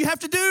apples, what do you have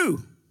to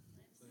do?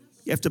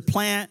 You have to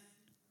plant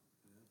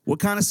what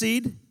kind of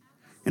seed?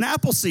 An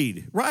apple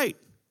seed, right.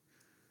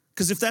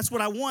 Because if that's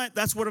what I want,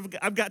 that's what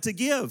I've got to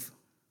give.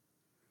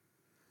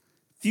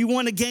 If you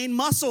want to gain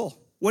muscle,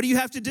 what do you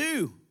have to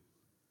do?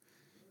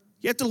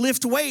 You have to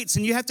lift weights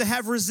and you have to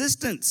have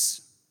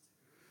resistance.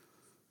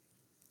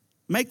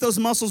 Make those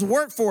muscles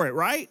work for it,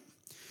 right?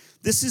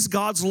 This is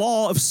God's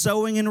law of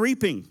sowing and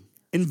reaping,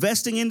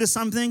 investing into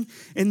something,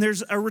 and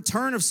there's a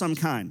return of some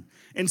kind.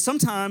 And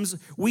sometimes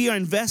we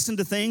invest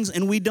into things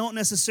and we don't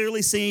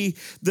necessarily see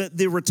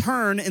the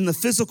return in the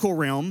physical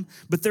realm,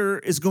 but there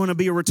is going to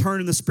be a return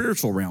in the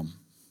spiritual realm.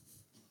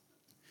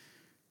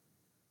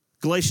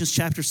 Galatians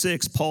chapter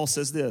 6, Paul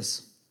says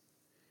this.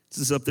 This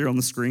is up there on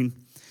the screen.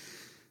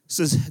 It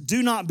says,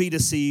 do not be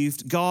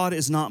deceived. God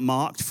is not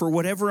mocked. For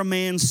whatever a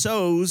man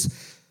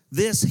sows,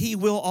 this he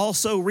will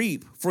also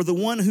reap. For the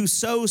one who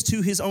sows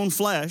to his own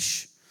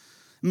flesh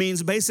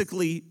means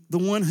basically the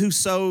one who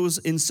sows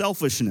in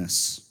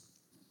selfishness.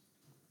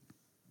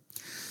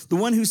 The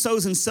one who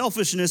sows in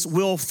selfishness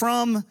will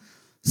from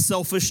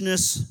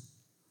selfishness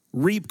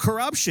reap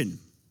corruption.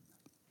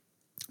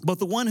 But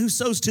the one who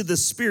sows to the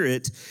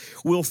Spirit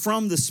will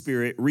from the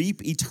Spirit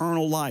reap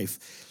eternal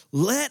life.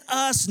 Let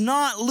us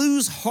not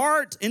lose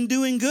heart in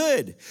doing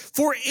good,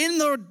 for in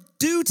the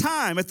due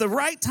time, at the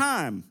right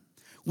time,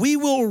 we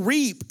will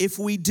reap if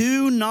we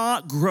do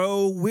not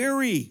grow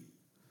weary.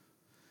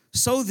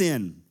 So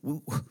then,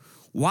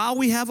 while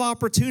we have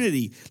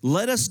opportunity,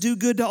 let us do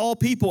good to all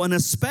people, and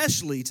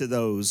especially to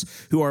those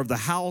who are of the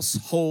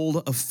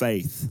household of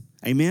faith.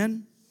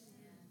 Amen?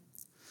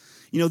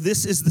 You know,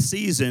 this is the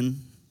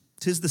season.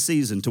 'Tis the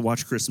season to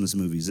watch Christmas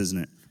movies, isn't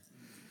it?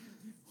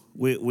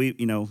 We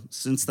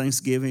since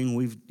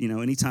Thanksgiving,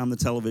 anytime the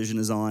television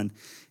is on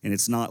and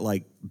it's not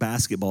like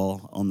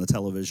basketball on the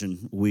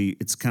television,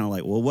 it's kind of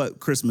like, well, what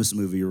Christmas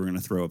movie are we going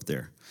to throw up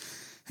there?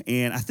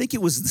 And I think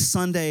it was the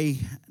Sunday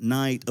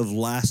night of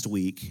last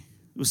week.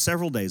 It was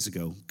several days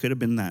ago. Could have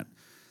been that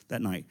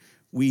night.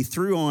 We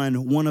threw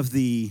on one of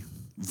the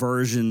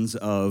versions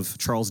of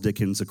Charles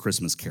Dickens' A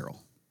Christmas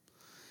Carol.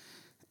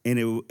 And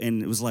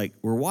it was like,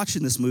 we're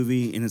watching this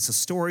movie, and it's a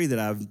story that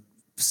I've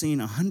seen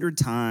 100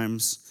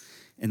 times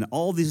in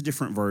all these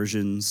different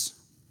versions.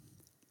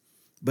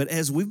 But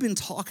as we've been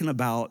talking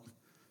about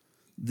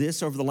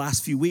this over the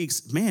last few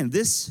weeks, man,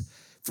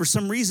 for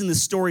some reason,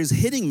 this story is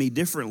hitting me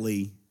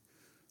differently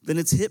than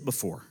it's hit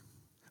before.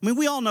 I mean,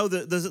 we all know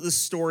the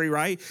story,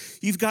 right?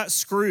 You've got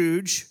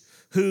Scrooge,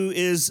 who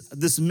is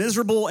this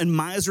miserable and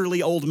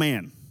miserly old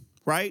man,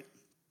 right?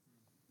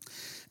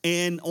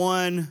 And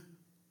on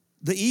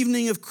the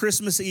evening of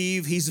Christmas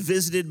Eve, he's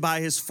visited by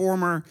his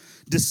former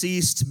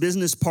deceased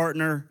business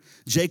partner,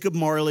 Jacob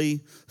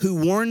Marley,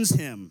 who warns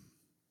him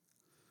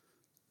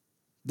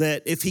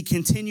that if he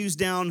continues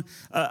down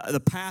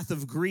the path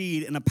of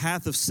greed and a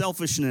path of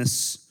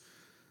selfishness,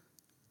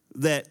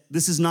 that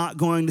things are not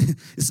going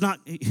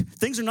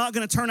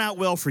to turn out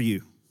well for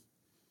you.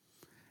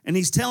 And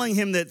he's telling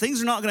him that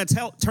things are not going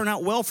to turn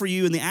out well for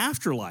you in the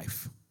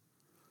afterlife.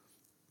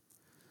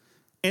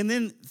 And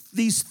then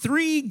these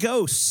three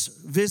ghosts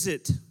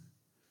visit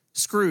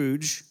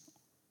Scrooge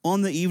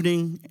on the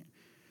evening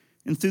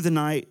and through the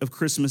night of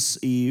Christmas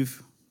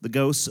Eve, the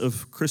ghosts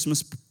of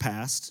Christmas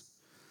past,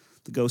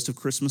 the ghost of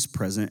Christmas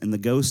present, and the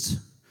ghost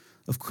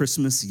of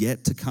Christmas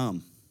yet to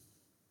come.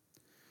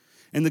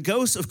 And the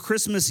ghost of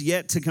Christmas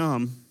yet to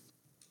come,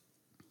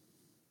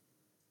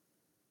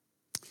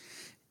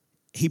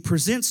 he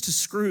presents to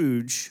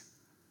Scrooge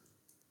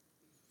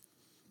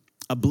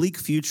a bleak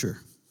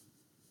future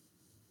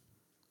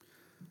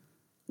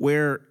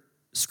where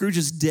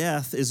Scrooge's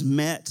death is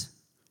met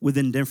with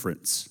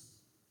indifference.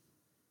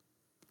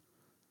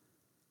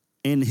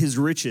 And his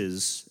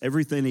riches,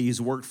 everything that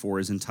he's worked for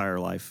his entire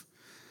life,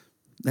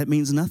 that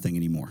means nothing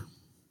anymore.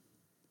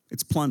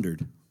 It's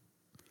plundered.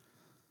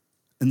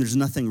 And there's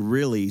nothing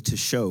really to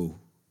show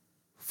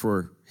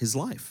for his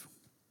life.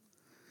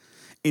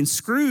 And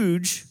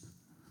Scrooge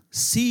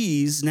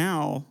sees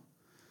now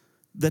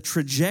the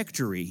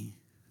trajectory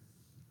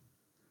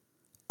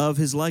of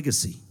his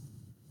legacy.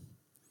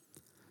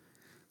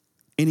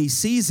 And he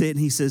sees it and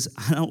he says,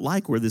 I don't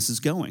like where this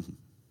is going.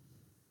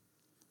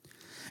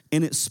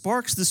 And it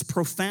sparks this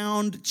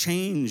profound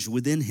change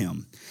within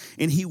him.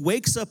 And he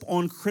wakes up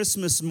on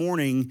Christmas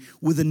morning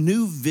with a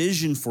new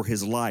vision for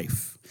his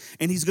life.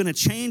 And he's going to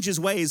change his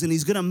ways, and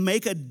he's going to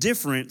make a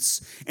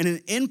difference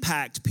and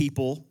impact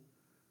people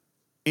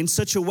in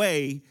such a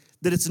way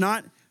that it's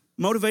not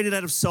motivated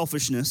out of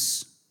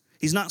selfishness.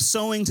 He's not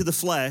sowing to the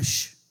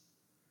flesh,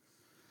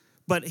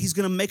 but he's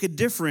going to make a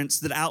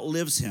difference that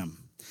outlives him.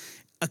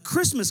 A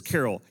Christmas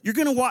Carol. You're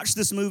going to watch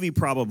this movie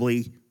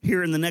probably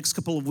here in the next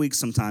couple of weeks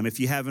sometime if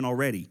you haven't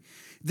already.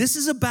 This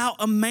is about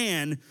a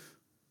man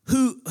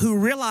who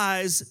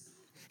realizes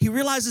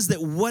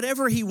that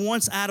whatever he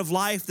wants out of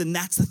life, then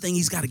that's the thing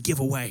he's got to give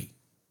away.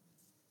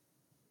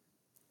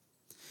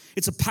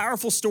 It's a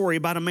powerful story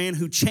about a man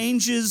who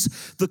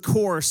changes the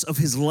course of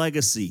his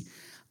legacy.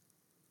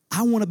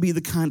 I want to be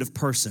the kind of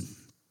person.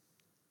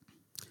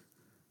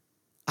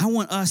 I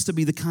want us to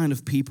be the kind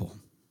of people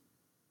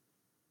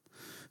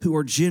who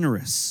are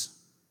generous,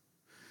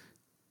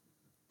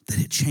 that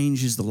it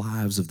changes the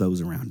lives of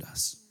those around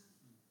us.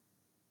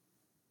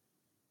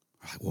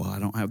 Well, I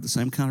don't have the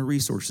same kind of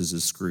resources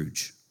as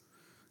Scrooge.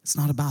 It's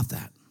not about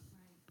that.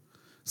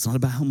 It's not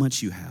about how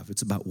much you have.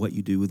 It's about what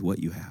you do with what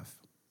you have.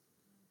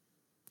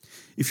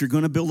 If you're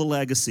going to build a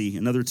legacy,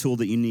 another tool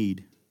that you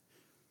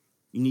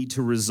need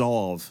to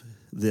resolve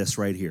this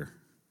right here.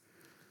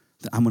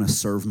 That I'm going to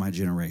serve my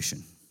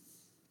generation.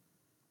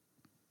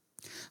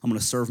 I'm going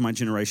to serve my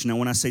generation. Now,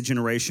 when I say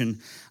generation,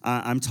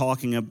 I'm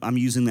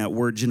using that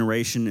word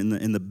generation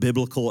in the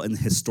biblical and the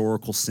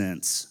historical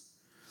sense.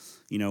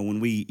 You know,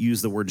 when we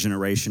use the word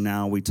generation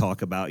now, we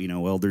talk about,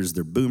 there's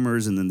the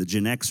boomers and then the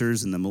Gen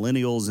Xers and the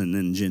millennials and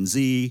then Gen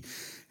Z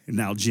and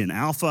now Gen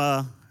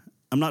Alpha.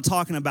 I'm not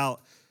talking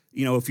about,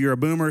 if you're a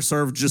boomer,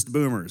 serve just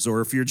boomers, or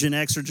if you're Gen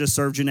Xer, just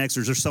serve Gen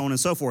Xers, or so on and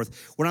so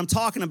forth. What I'm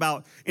talking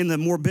about in the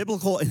more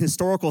biblical and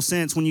historical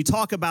sense, when you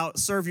talk about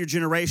serve your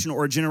generation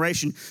or a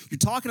generation, you're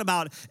talking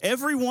about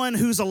everyone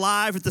who's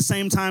alive at the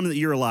same time that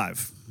you're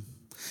alive.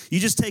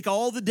 You just take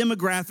all the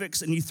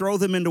demographics and you throw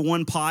them into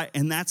one pot,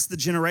 and that's the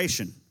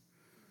generation.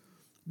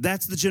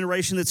 That's the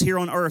generation that's here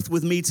on earth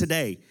with me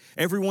today.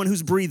 Everyone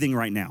who's breathing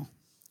right now,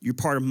 you're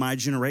part of my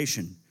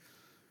generation.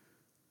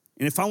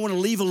 And if I want to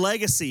leave a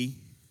legacy,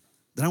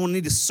 then I want to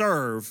need to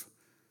serve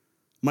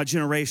my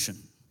generation.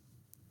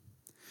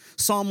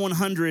 Psalm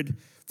 100,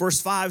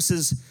 verse 5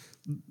 says,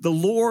 "The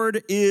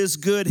Lord is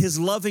good, his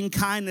loving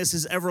kindness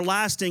is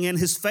everlasting, and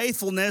his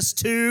faithfulness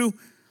to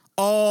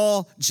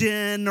all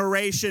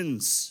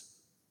generations."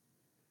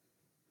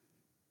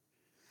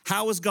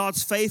 How is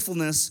God's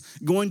faithfulness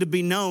going to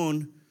be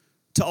known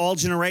to all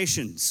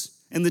generations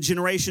and the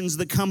generations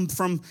that come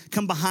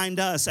behind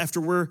us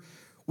after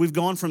we've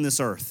gone from this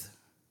earth?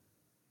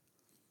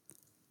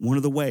 One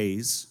of the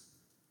ways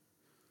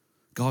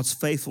God's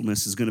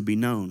faithfulness is going to be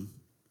known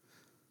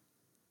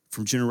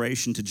from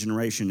generation to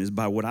generation is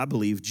by what I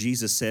believe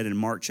Jesus said in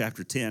Mark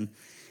chapter 10.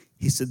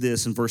 He said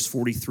this in verse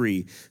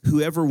 43,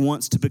 "Whoever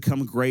wants to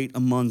become great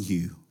among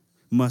you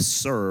must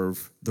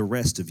serve the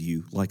rest of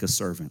you like a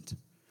servant.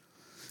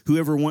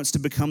 Whoever wants to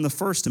become the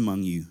first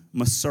among you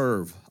must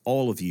serve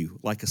all of you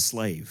like a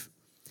slave.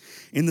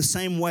 In the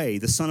same way,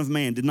 the Son of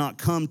Man did not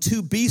come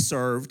to be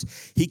served.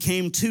 He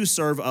came to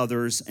serve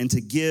others and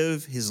to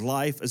give his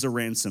life as a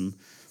ransom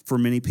for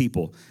many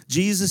people."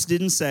 Jesus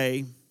didn't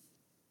say,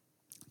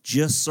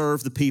 just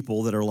serve the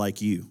people that are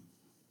like you.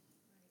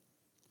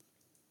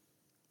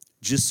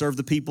 Just serve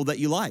the people that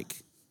you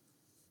like.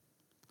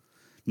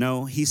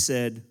 No, he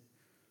said,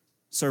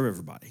 serve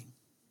everybody.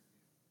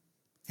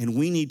 And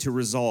we need to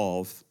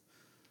resolve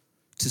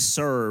to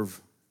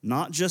serve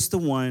not just the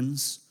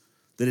ones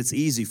that it's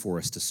easy for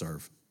us to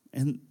serve.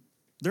 And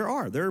there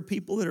are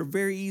people that are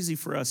very easy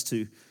for us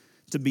to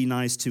be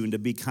nice to and to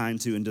be kind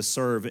to and to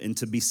serve and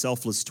to be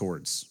selfless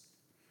towards.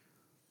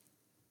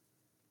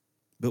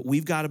 But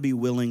we've got to be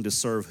willing to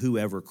serve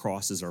whoever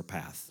crosses our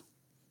path.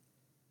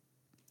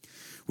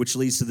 Which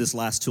leads to this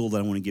last tool that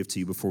I want to give to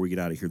you before we get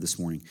out of here this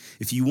morning.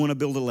 If you want to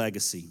build a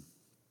legacy,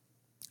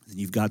 then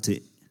you've got to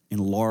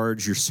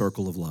enlarge your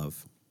circle of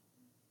love.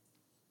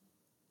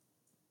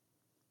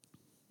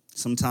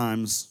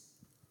 Sometimes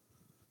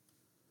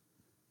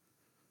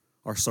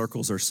our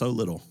circles are so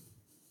little.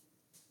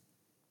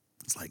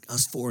 It's like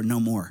us four, no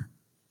more.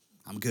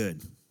 I'm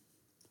good.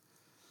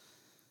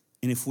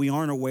 And if we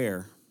aren't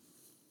aware,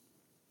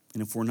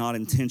 and if we're not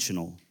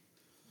intentional,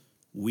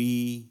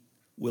 we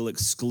will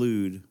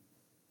exclude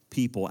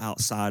people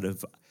outside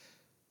of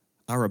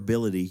our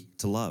ability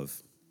to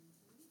love.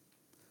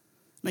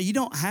 Now, you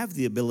don't have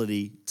the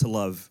ability to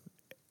love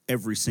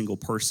every single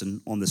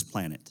person on this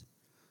planet.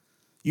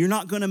 You're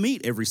not going to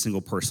meet every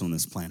single person on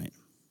this planet.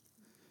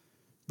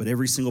 But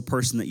every single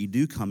person that you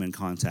do come in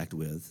contact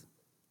with,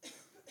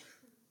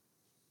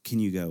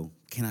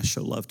 can I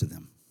show love to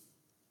them?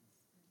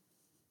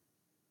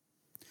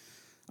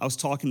 I was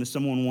talking to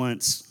someone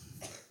once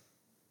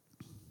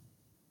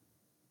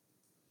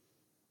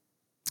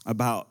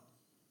about,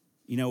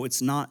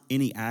 it's not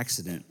any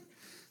accident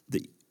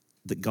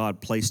that God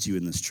placed you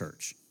in this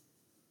church.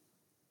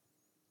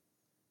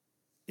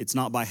 It's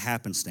not by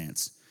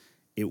happenstance.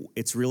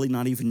 It's really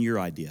not even your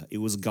idea. It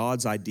was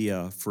God's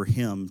idea for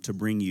him to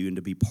bring you and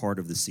to be part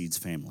of the Seeds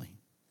family.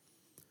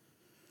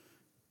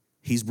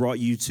 He's brought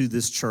you to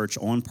this church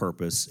on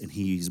purpose, and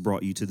he's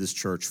brought you to this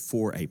church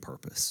for a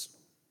purpose.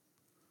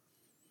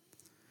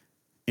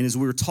 And as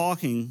we were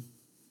talking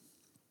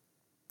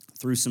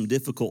through some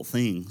difficult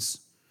things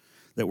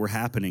that were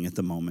happening at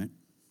the moment,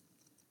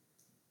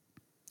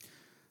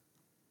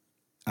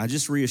 I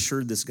just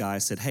reassured this guy. I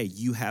said, hey,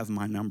 you have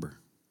my number.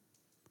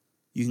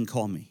 You can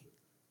call me.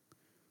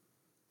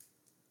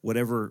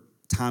 Whatever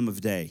time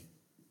of day,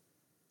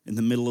 in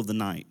the middle of the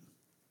night,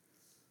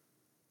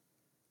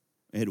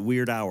 at a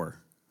weird hour.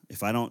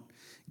 If I don't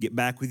get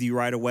back with you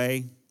right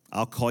away,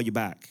 I'll call you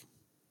back.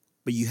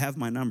 But you have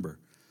my number.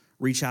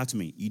 Reach out to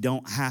me. You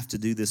don't have to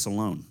do this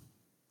alone.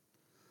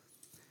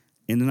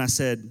 And then I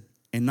said,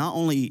 and not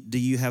only do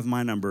you have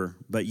my number,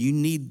 but you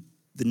need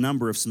the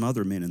number of some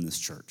other men in this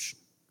church.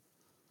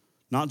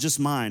 Not just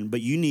mine,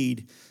 but you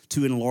need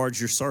to enlarge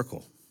your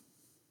circle.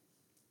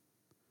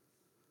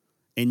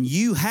 And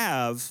you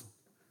have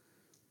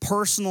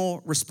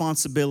personal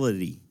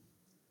responsibility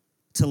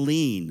to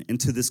lean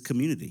into this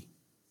community.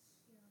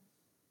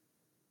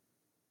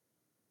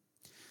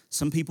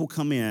 Some people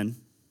come in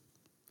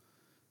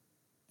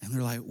and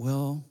they're like,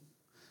 well,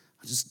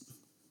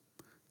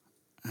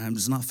 I'm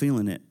just not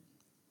feeling it.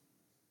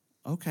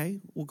 Okay,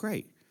 well,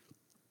 great.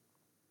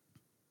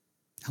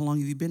 How long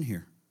have you been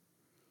here?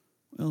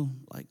 Well,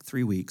 like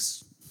 3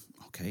 weeks.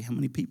 Okay, how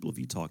many people have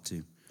you talked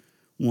to?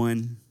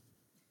 1,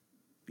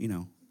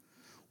 Or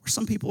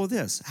some people are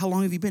this. How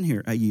long have you been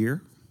here? A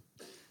year.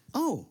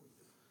 Oh,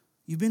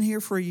 you've been here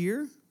for a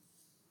year?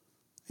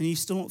 And you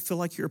still don't feel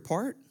like you're a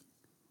part?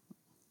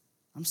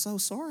 I'm so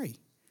sorry.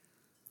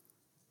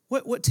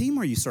 What team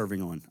are you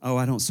serving on? Oh,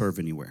 I don't serve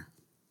anywhere.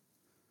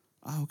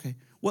 Oh, okay.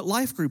 What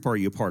life group are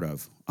you a part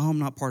of? Oh, I'm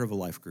not part of a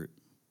life group.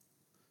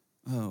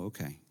 Oh,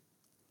 okay.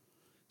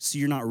 So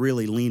you're not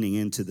really leaning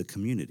into the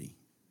community.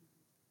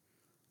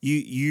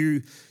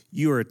 You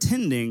are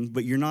attending,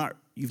 but you've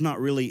not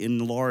really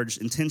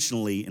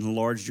intentionally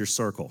enlarged your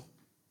circle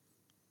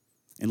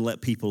and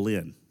let people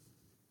in.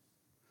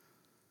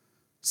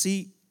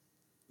 See,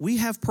 we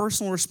have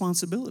personal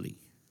responsibility.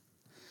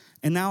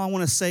 And now I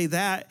want to say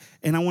that,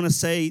 and I want to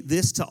say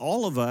this to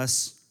all of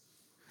us,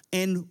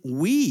 and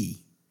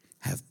we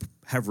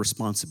have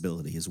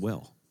responsibility as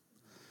well.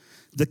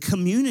 The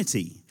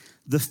community,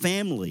 the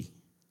family,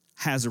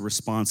 has a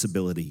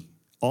responsibility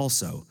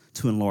also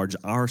to enlarge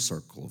our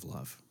circle of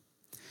love.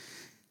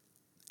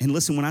 And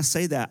listen, when I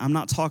say that, I'm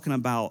not talking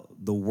about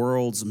the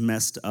world's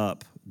messed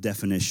up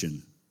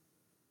definition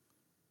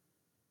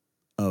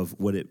of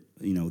what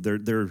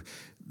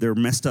their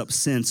messed up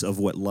sense of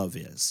what love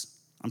is.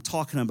 I'm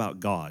talking about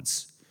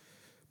God's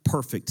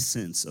perfect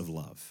sense of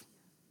love.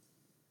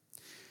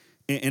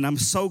 And I'm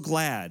so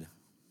glad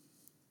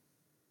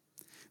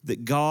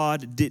that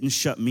God didn't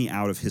shut me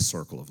out of his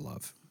circle of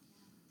love.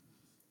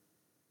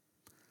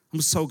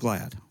 I'm so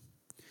glad.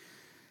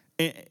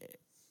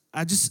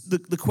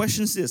 The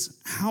question is this: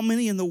 how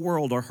many in the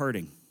world are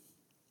hurting?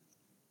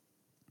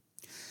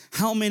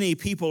 How many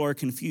people are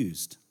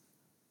confused?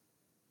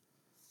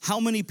 How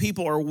many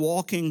people are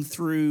walking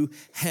through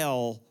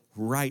hell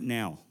right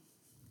now?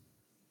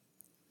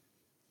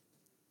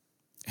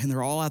 And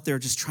they're all out there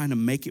just trying to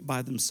make it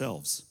by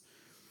themselves.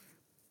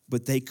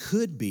 But they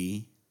could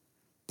be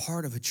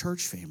part of a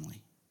church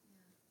family.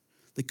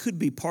 They could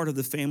be part of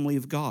the family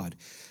of God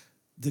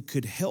that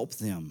could help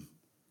them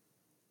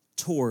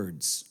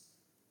towards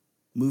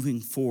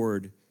moving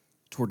forward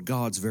toward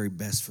God's very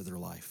best for their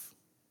life,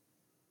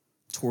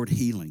 toward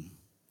healing,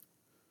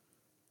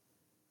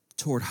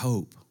 toward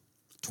hope,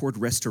 toward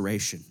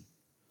restoration,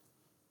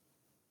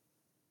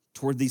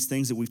 toward these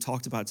things that we've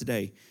talked about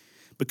today.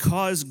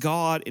 Because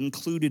God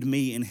included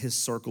me in his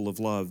circle of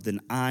love, then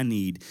I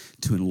need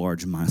to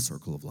enlarge my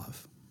circle of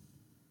love.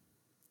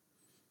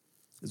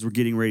 As we're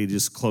getting ready to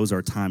just close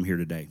our time here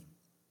today,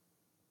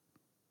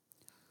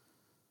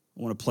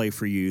 I want to play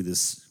for you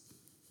this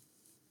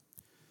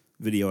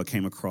video I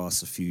came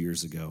across a few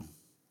years ago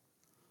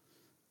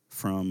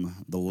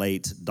from the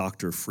late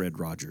Dr. Fred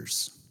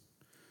Rogers.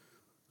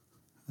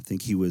 I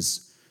think he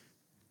was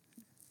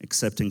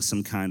accepting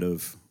some kind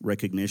of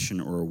recognition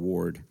or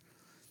award.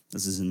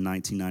 This is in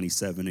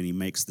 1997, and he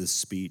makes this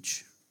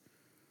speech.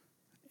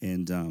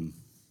 And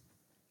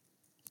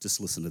just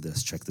listen to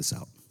this. Check this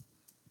out.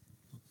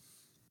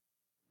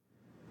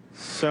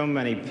 So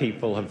many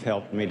people have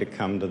helped me to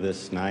come to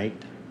this night.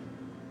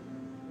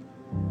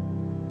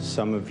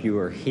 Some of you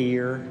are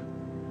here.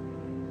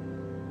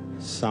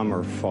 Some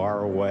are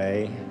far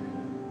away.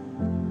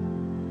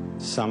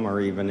 Some are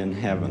even in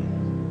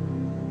heaven.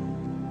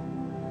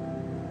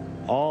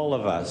 All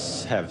of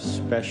us have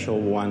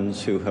special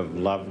ones who have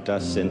loved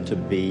us into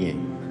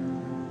being.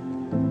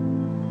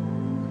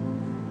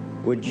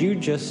 Would you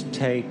just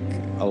take,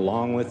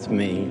 along with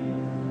me,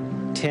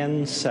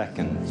 10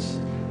 seconds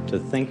to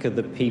think of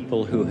the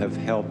people who have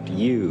helped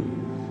you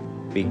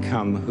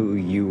become who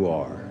you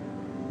are?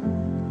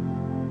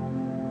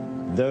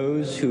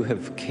 those who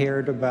have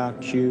cared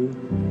about you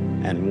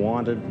and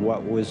wanted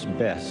what was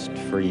best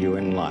for you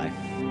in life.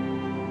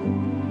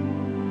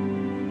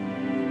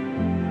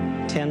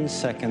 10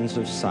 seconds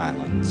of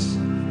silence.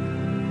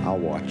 I'll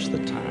watch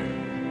the time.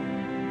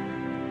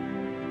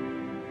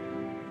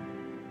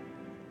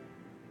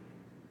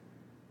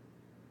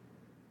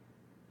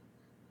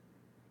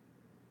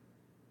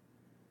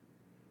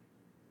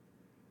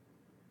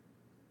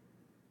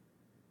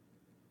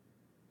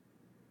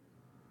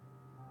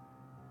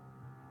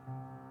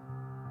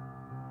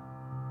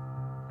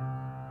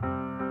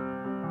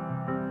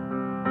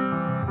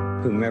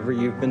 Whomever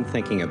you've been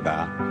thinking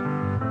about,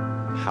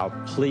 how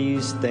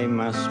pleased they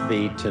must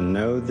be to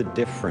know the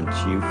difference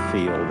you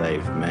feel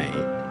they've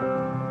made.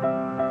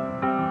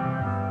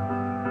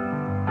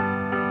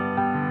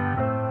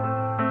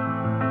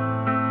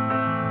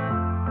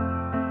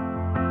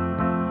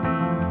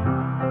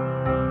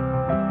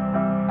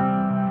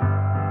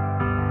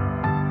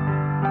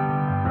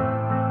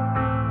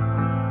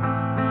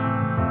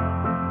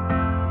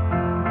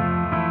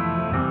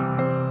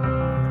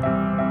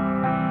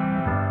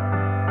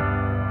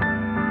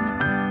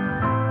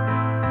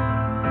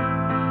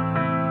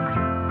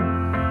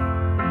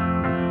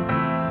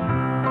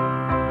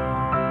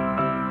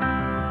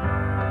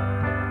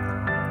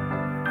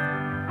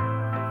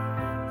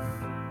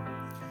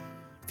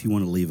 If you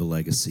want to leave a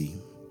legacy,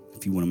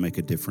 if you want to make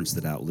a difference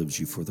that outlives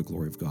you for the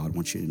glory of God, I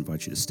want you to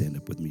invite you to stand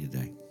up with me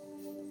today.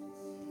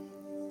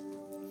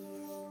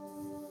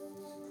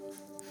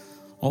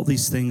 All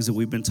these things that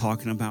we've been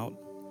talking about,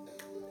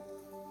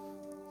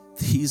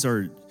 these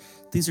are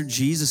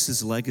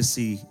Jesus'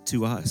 legacy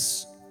to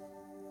us.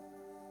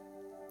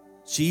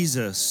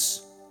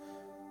 Jesus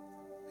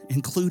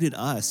included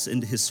us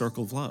into his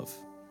circle of love.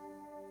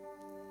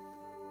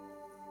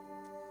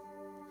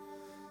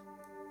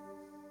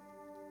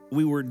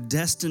 We were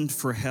destined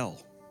for hell.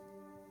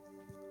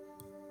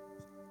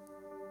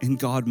 And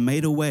God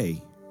made a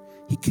way.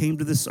 He came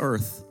to this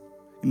earth,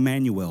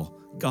 Emmanuel,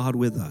 God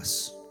with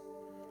us.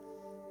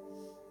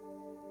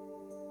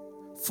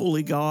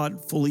 Fully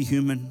God, fully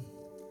human.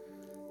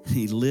 And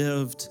he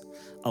lived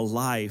a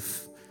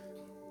life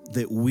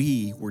that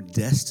we were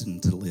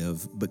destined to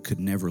live, but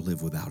could never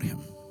live without him.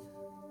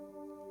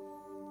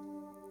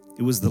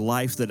 It was the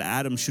life that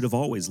Adam should have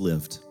always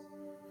lived.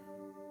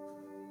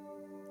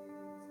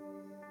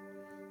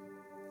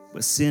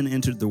 But sin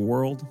entered the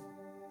world,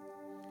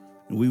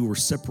 and we were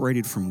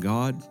separated from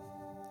God.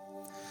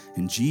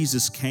 And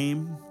Jesus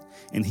came,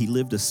 and he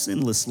lived a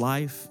sinless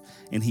life,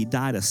 and he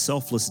died a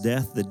selfless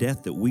death, the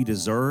death that we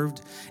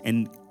deserved.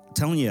 And I'm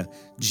telling you,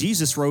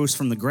 Jesus rose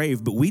from the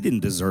grave, but we didn't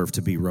deserve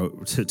to be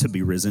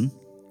risen.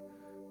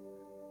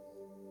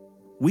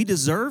 We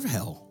deserve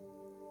hell.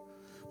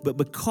 But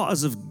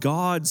because of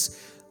God's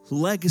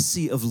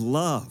legacy of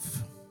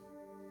love,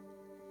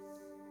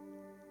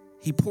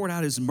 he poured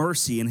out his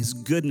mercy and his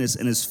goodness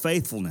and his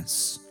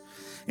faithfulness.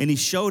 And he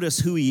showed us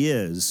who he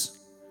is.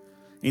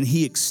 And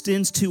he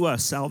extends to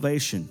us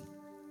salvation.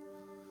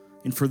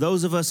 And for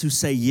those of us who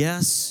say,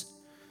 yes,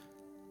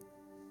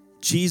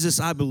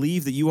 Jesus, I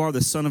believe that you are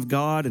the Son of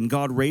God and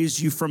God raised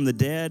you from the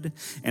dead,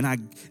 and I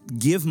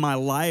give my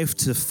life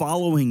to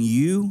following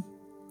you,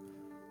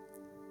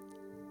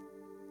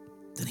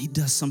 then he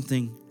does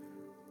something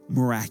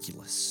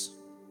miraculous.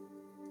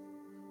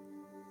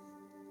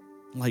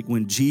 Like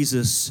when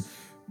Jesus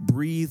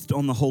breathed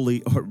on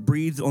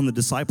the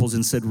disciples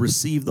and said,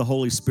 receive the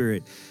Holy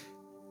Spirit.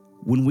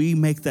 When we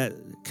make that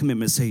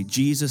commitment, say,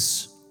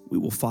 Jesus, we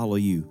will follow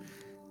you,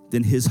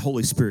 then his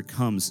Holy Spirit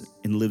comes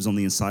and lives on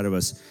the inside of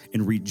us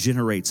and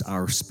regenerates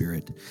our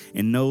spirit.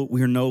 And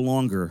we are no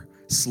longer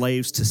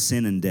slaves to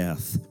sin and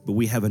death, but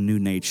we have a new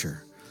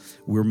nature.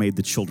 We're made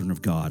the children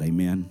of God.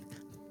 Amen.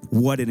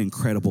 What an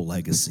incredible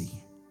legacy.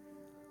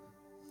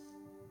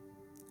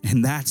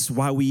 And that's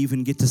why we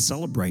even get to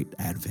celebrate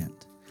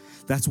Advent.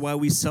 That's why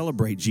we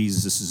celebrate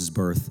Jesus'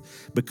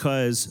 birth,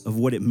 because of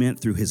what it meant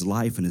through his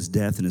life and his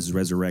death and his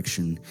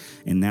resurrection.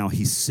 And now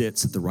he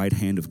sits at the right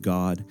hand of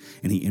God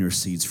and he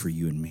intercedes for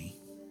you and me.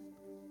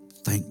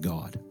 Thank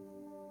God.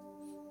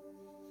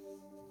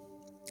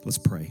 Let's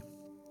pray.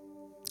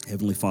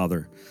 Heavenly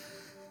Father,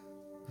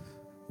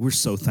 we're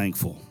so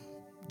thankful,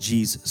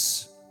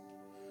 Jesus,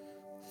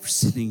 for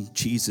sending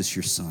Jesus,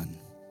 your Son,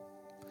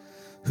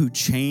 who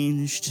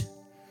changed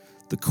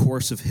the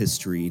course of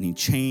history, and he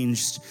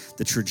changed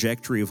the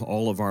trajectory of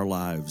all of our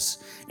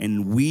lives.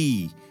 And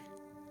we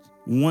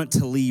want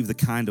to leave the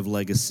kind of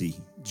legacy,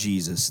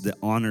 Jesus, that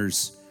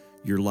honors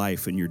your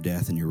life and your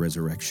death and your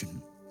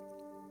resurrection.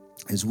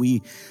 As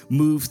we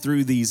move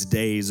through these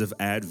days of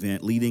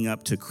Advent leading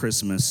up to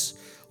Christmas,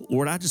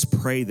 Lord, I just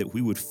pray that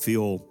we would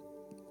feel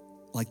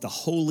like the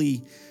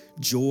holy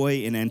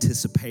joy and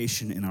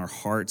anticipation in our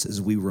hearts as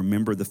we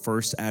remember the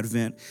first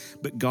Advent.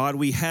 But God,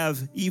 we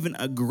have even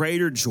a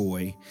greater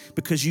joy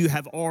because you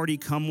have already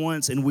come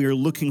once, and we are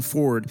looking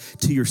forward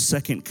to your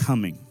second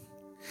coming.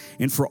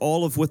 And for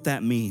all of what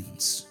that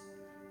means.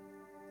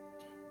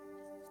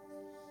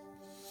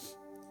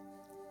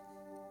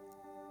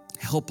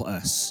 help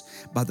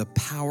us by the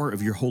power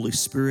of your Holy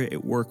Spirit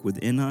at work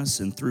within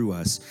us and through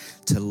us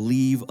to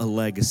leave a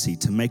legacy,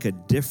 to make a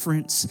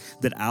difference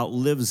that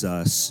outlives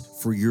us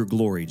for your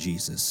glory,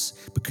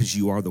 Jesus, because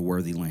you are the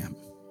worthy Lamb.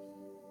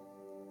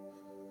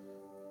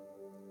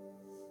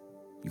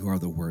 You are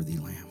the worthy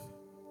Lamb.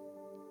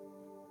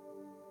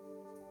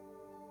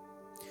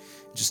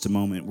 In just a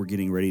moment, we're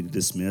getting ready to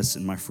dismiss,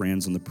 and my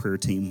friends on the prayer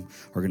team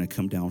are going to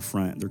come down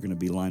front. They're going to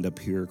be lined up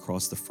here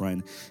across the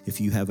front. If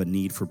you have a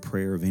need for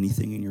prayer of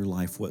anything in your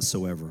life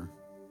whatsoever,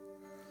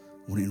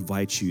 I want to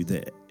invite you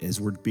that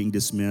as we're being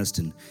dismissed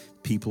and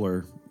people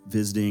are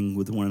visiting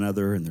with one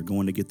another and they're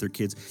going to get their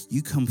kids,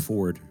 you come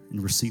forward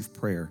and receive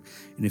prayer.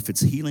 And if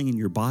it's healing in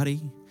your body,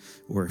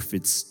 or if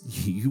it's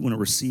you want to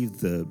receive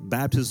the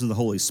baptism of the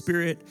Holy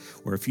Spirit,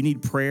 or if you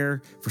need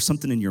prayer for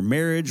something in your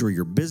marriage or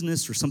your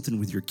business or something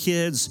with your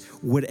kids,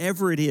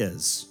 whatever it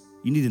is,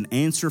 you need an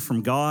answer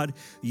from God,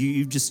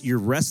 you're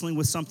wrestling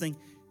with something,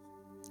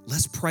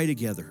 let's pray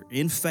together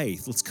in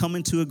faith. Let's come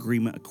into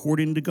agreement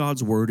according to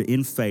God's word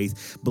in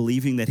faith,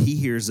 believing that he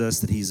hears us,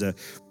 that he's a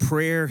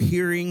prayer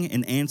hearing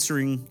and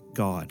answering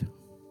God.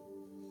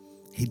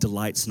 He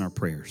delights in our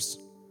prayers.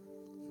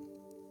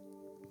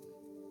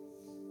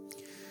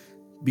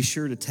 Be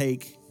sure to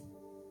take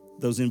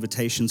those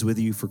invitations with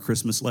you for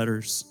Christmas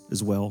letters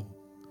as well.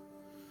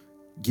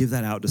 Give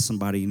that out to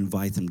somebody and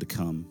invite them to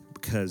come,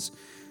 because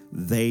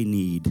they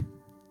need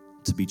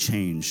to be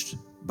changed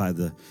by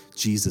the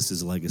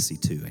Jesus' legacy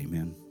too.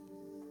 Amen.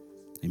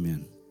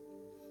 Amen.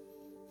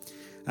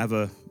 I have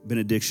a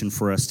benediction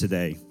for us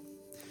today.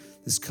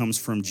 This comes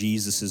from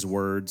Jesus'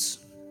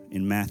 words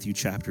in Matthew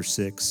chapter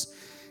 6.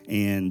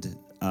 And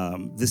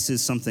this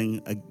is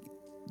something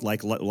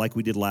like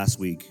we did last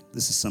week.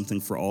 This is something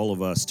for all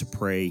of us to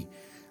pray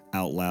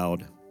out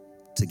loud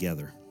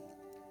together.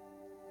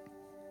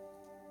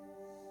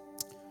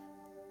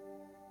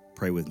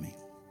 Pray with me.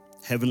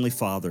 Heavenly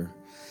Father,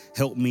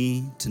 help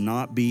me to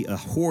not be a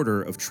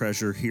hoarder of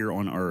treasure here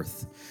on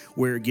earth,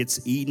 where it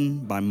gets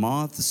eaten by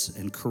moths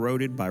and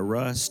corroded by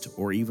rust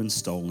or even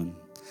stolen.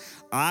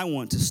 I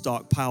want to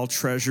stockpile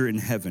treasure in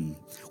heaven,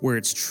 where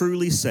it's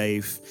truly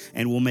safe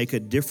and will make a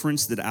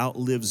difference that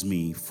outlives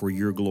me for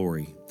your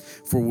glory.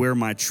 For where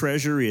my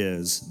treasure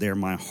is, there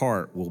my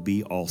heart will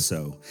be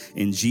also.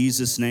 In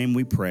Jesus' name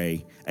we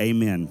pray.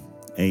 Amen.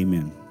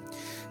 Amen.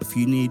 If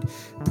you need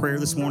prayer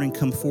this morning,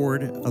 come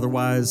forward.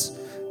 Otherwise,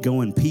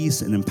 go in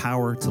peace and in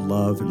power to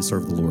love and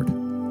serve the Lord.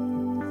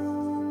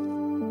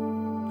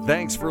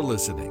 Thanks for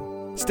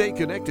listening. Stay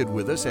connected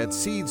with us at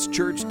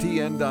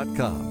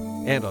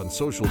seedschurchtn.com and on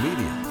social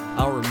media.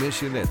 Our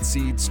mission at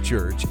Seeds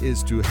Church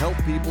is to help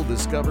people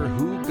discover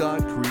who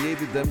God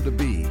created them to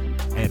be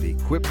and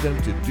equip them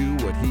to do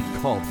what He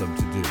called them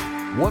to do.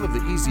 One of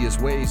the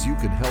easiest ways you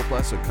can help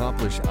us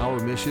accomplish our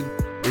mission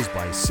is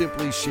by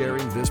simply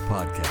sharing this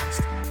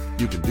podcast.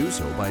 You can do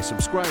so by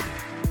subscribing,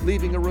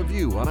 leaving a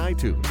review on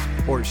iTunes,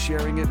 or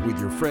sharing it with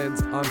your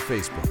friends on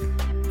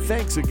Facebook.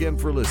 Thanks again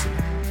for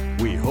listening.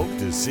 We hope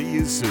to see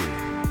you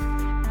soon.